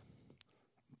to do.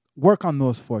 Work on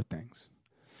those 4 things.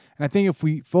 And I think if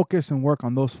we focus and work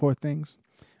on those 4 things,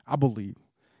 I believe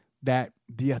that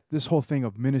this whole thing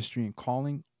of ministry and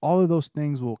calling, all of those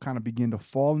things will kind of begin to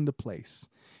fall into place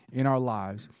in our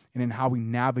lives and in how we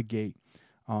navigate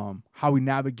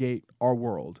our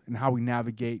world and how we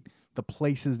navigate the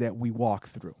places that we walk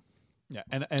through. Yeah,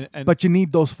 and But you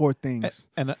need those 4 things.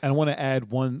 and I want to add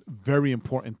one very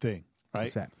important thing, right?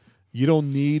 What's that? You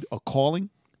don't need a calling,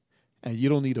 and you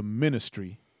don't need a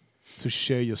ministry to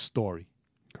share your story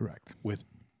Correct. with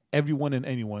everyone and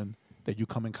anyone that you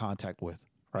come in contact with,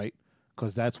 right?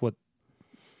 Because that's what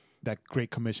that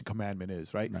Great Commission commandment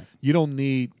is, right? Right. You don't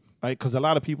need, right? Because a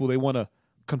lot of people, they want to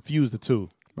confuse the two,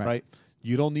 Right. right?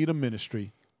 You don't need a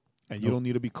ministry, and you Nope. don't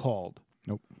need to be called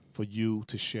Nope. for you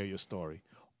to share your story.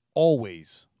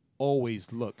 Always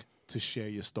look to share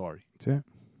your story. That's it.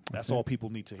 That's it. all people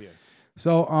need to hear.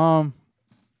 So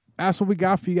that's what we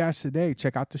got for you guys today.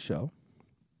 Check out the show.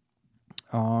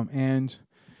 And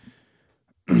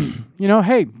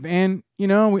hey, and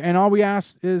and all we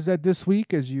ask is that this week,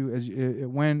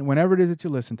 whenever it is that you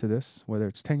listen to this, whether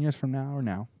it's 10 years from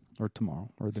now or tomorrow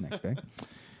or the next day,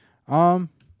 all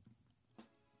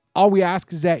we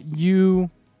ask is that you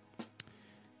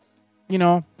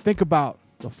think about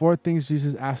the 4 things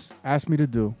Jesus asked me to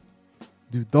do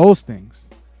those things,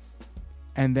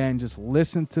 and then just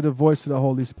listen to the voice of the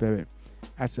Holy Spirit.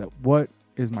 I said, what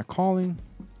is my calling,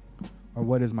 or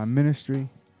what is my ministry,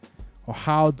 or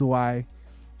how do I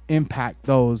impact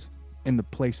those in the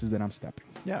places that I'm stepping?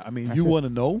 Yeah, I mean, That's you it. want to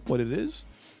know what it is,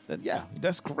 then yeah,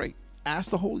 that's great.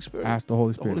 Ask the Holy Spirit. Ask the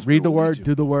Holy Spirit. Spirit Read the will lead word, you.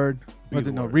 do the word. Be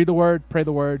the word. Read the word, pray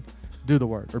the word, do the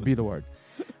word, or be the word.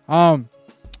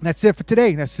 That's it for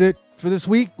today. That's it for this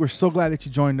week. We're so glad that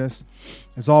you joined us.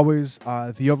 As always,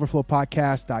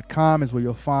 theoverflowpodcast.com is where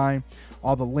you'll find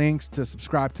all the links to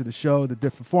subscribe to the show, the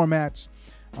different formats,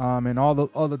 and all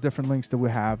the different links that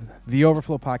we have.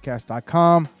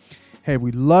 Theoverflowpodcast.com. Hey,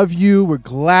 we love you. We're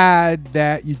glad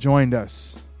that you joined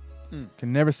us. Can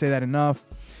never say that enough.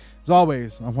 As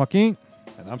always, I'm Joaquin,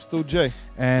 And I'm still Jay.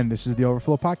 and this is the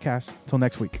Overflow Podcast. Till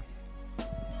next week.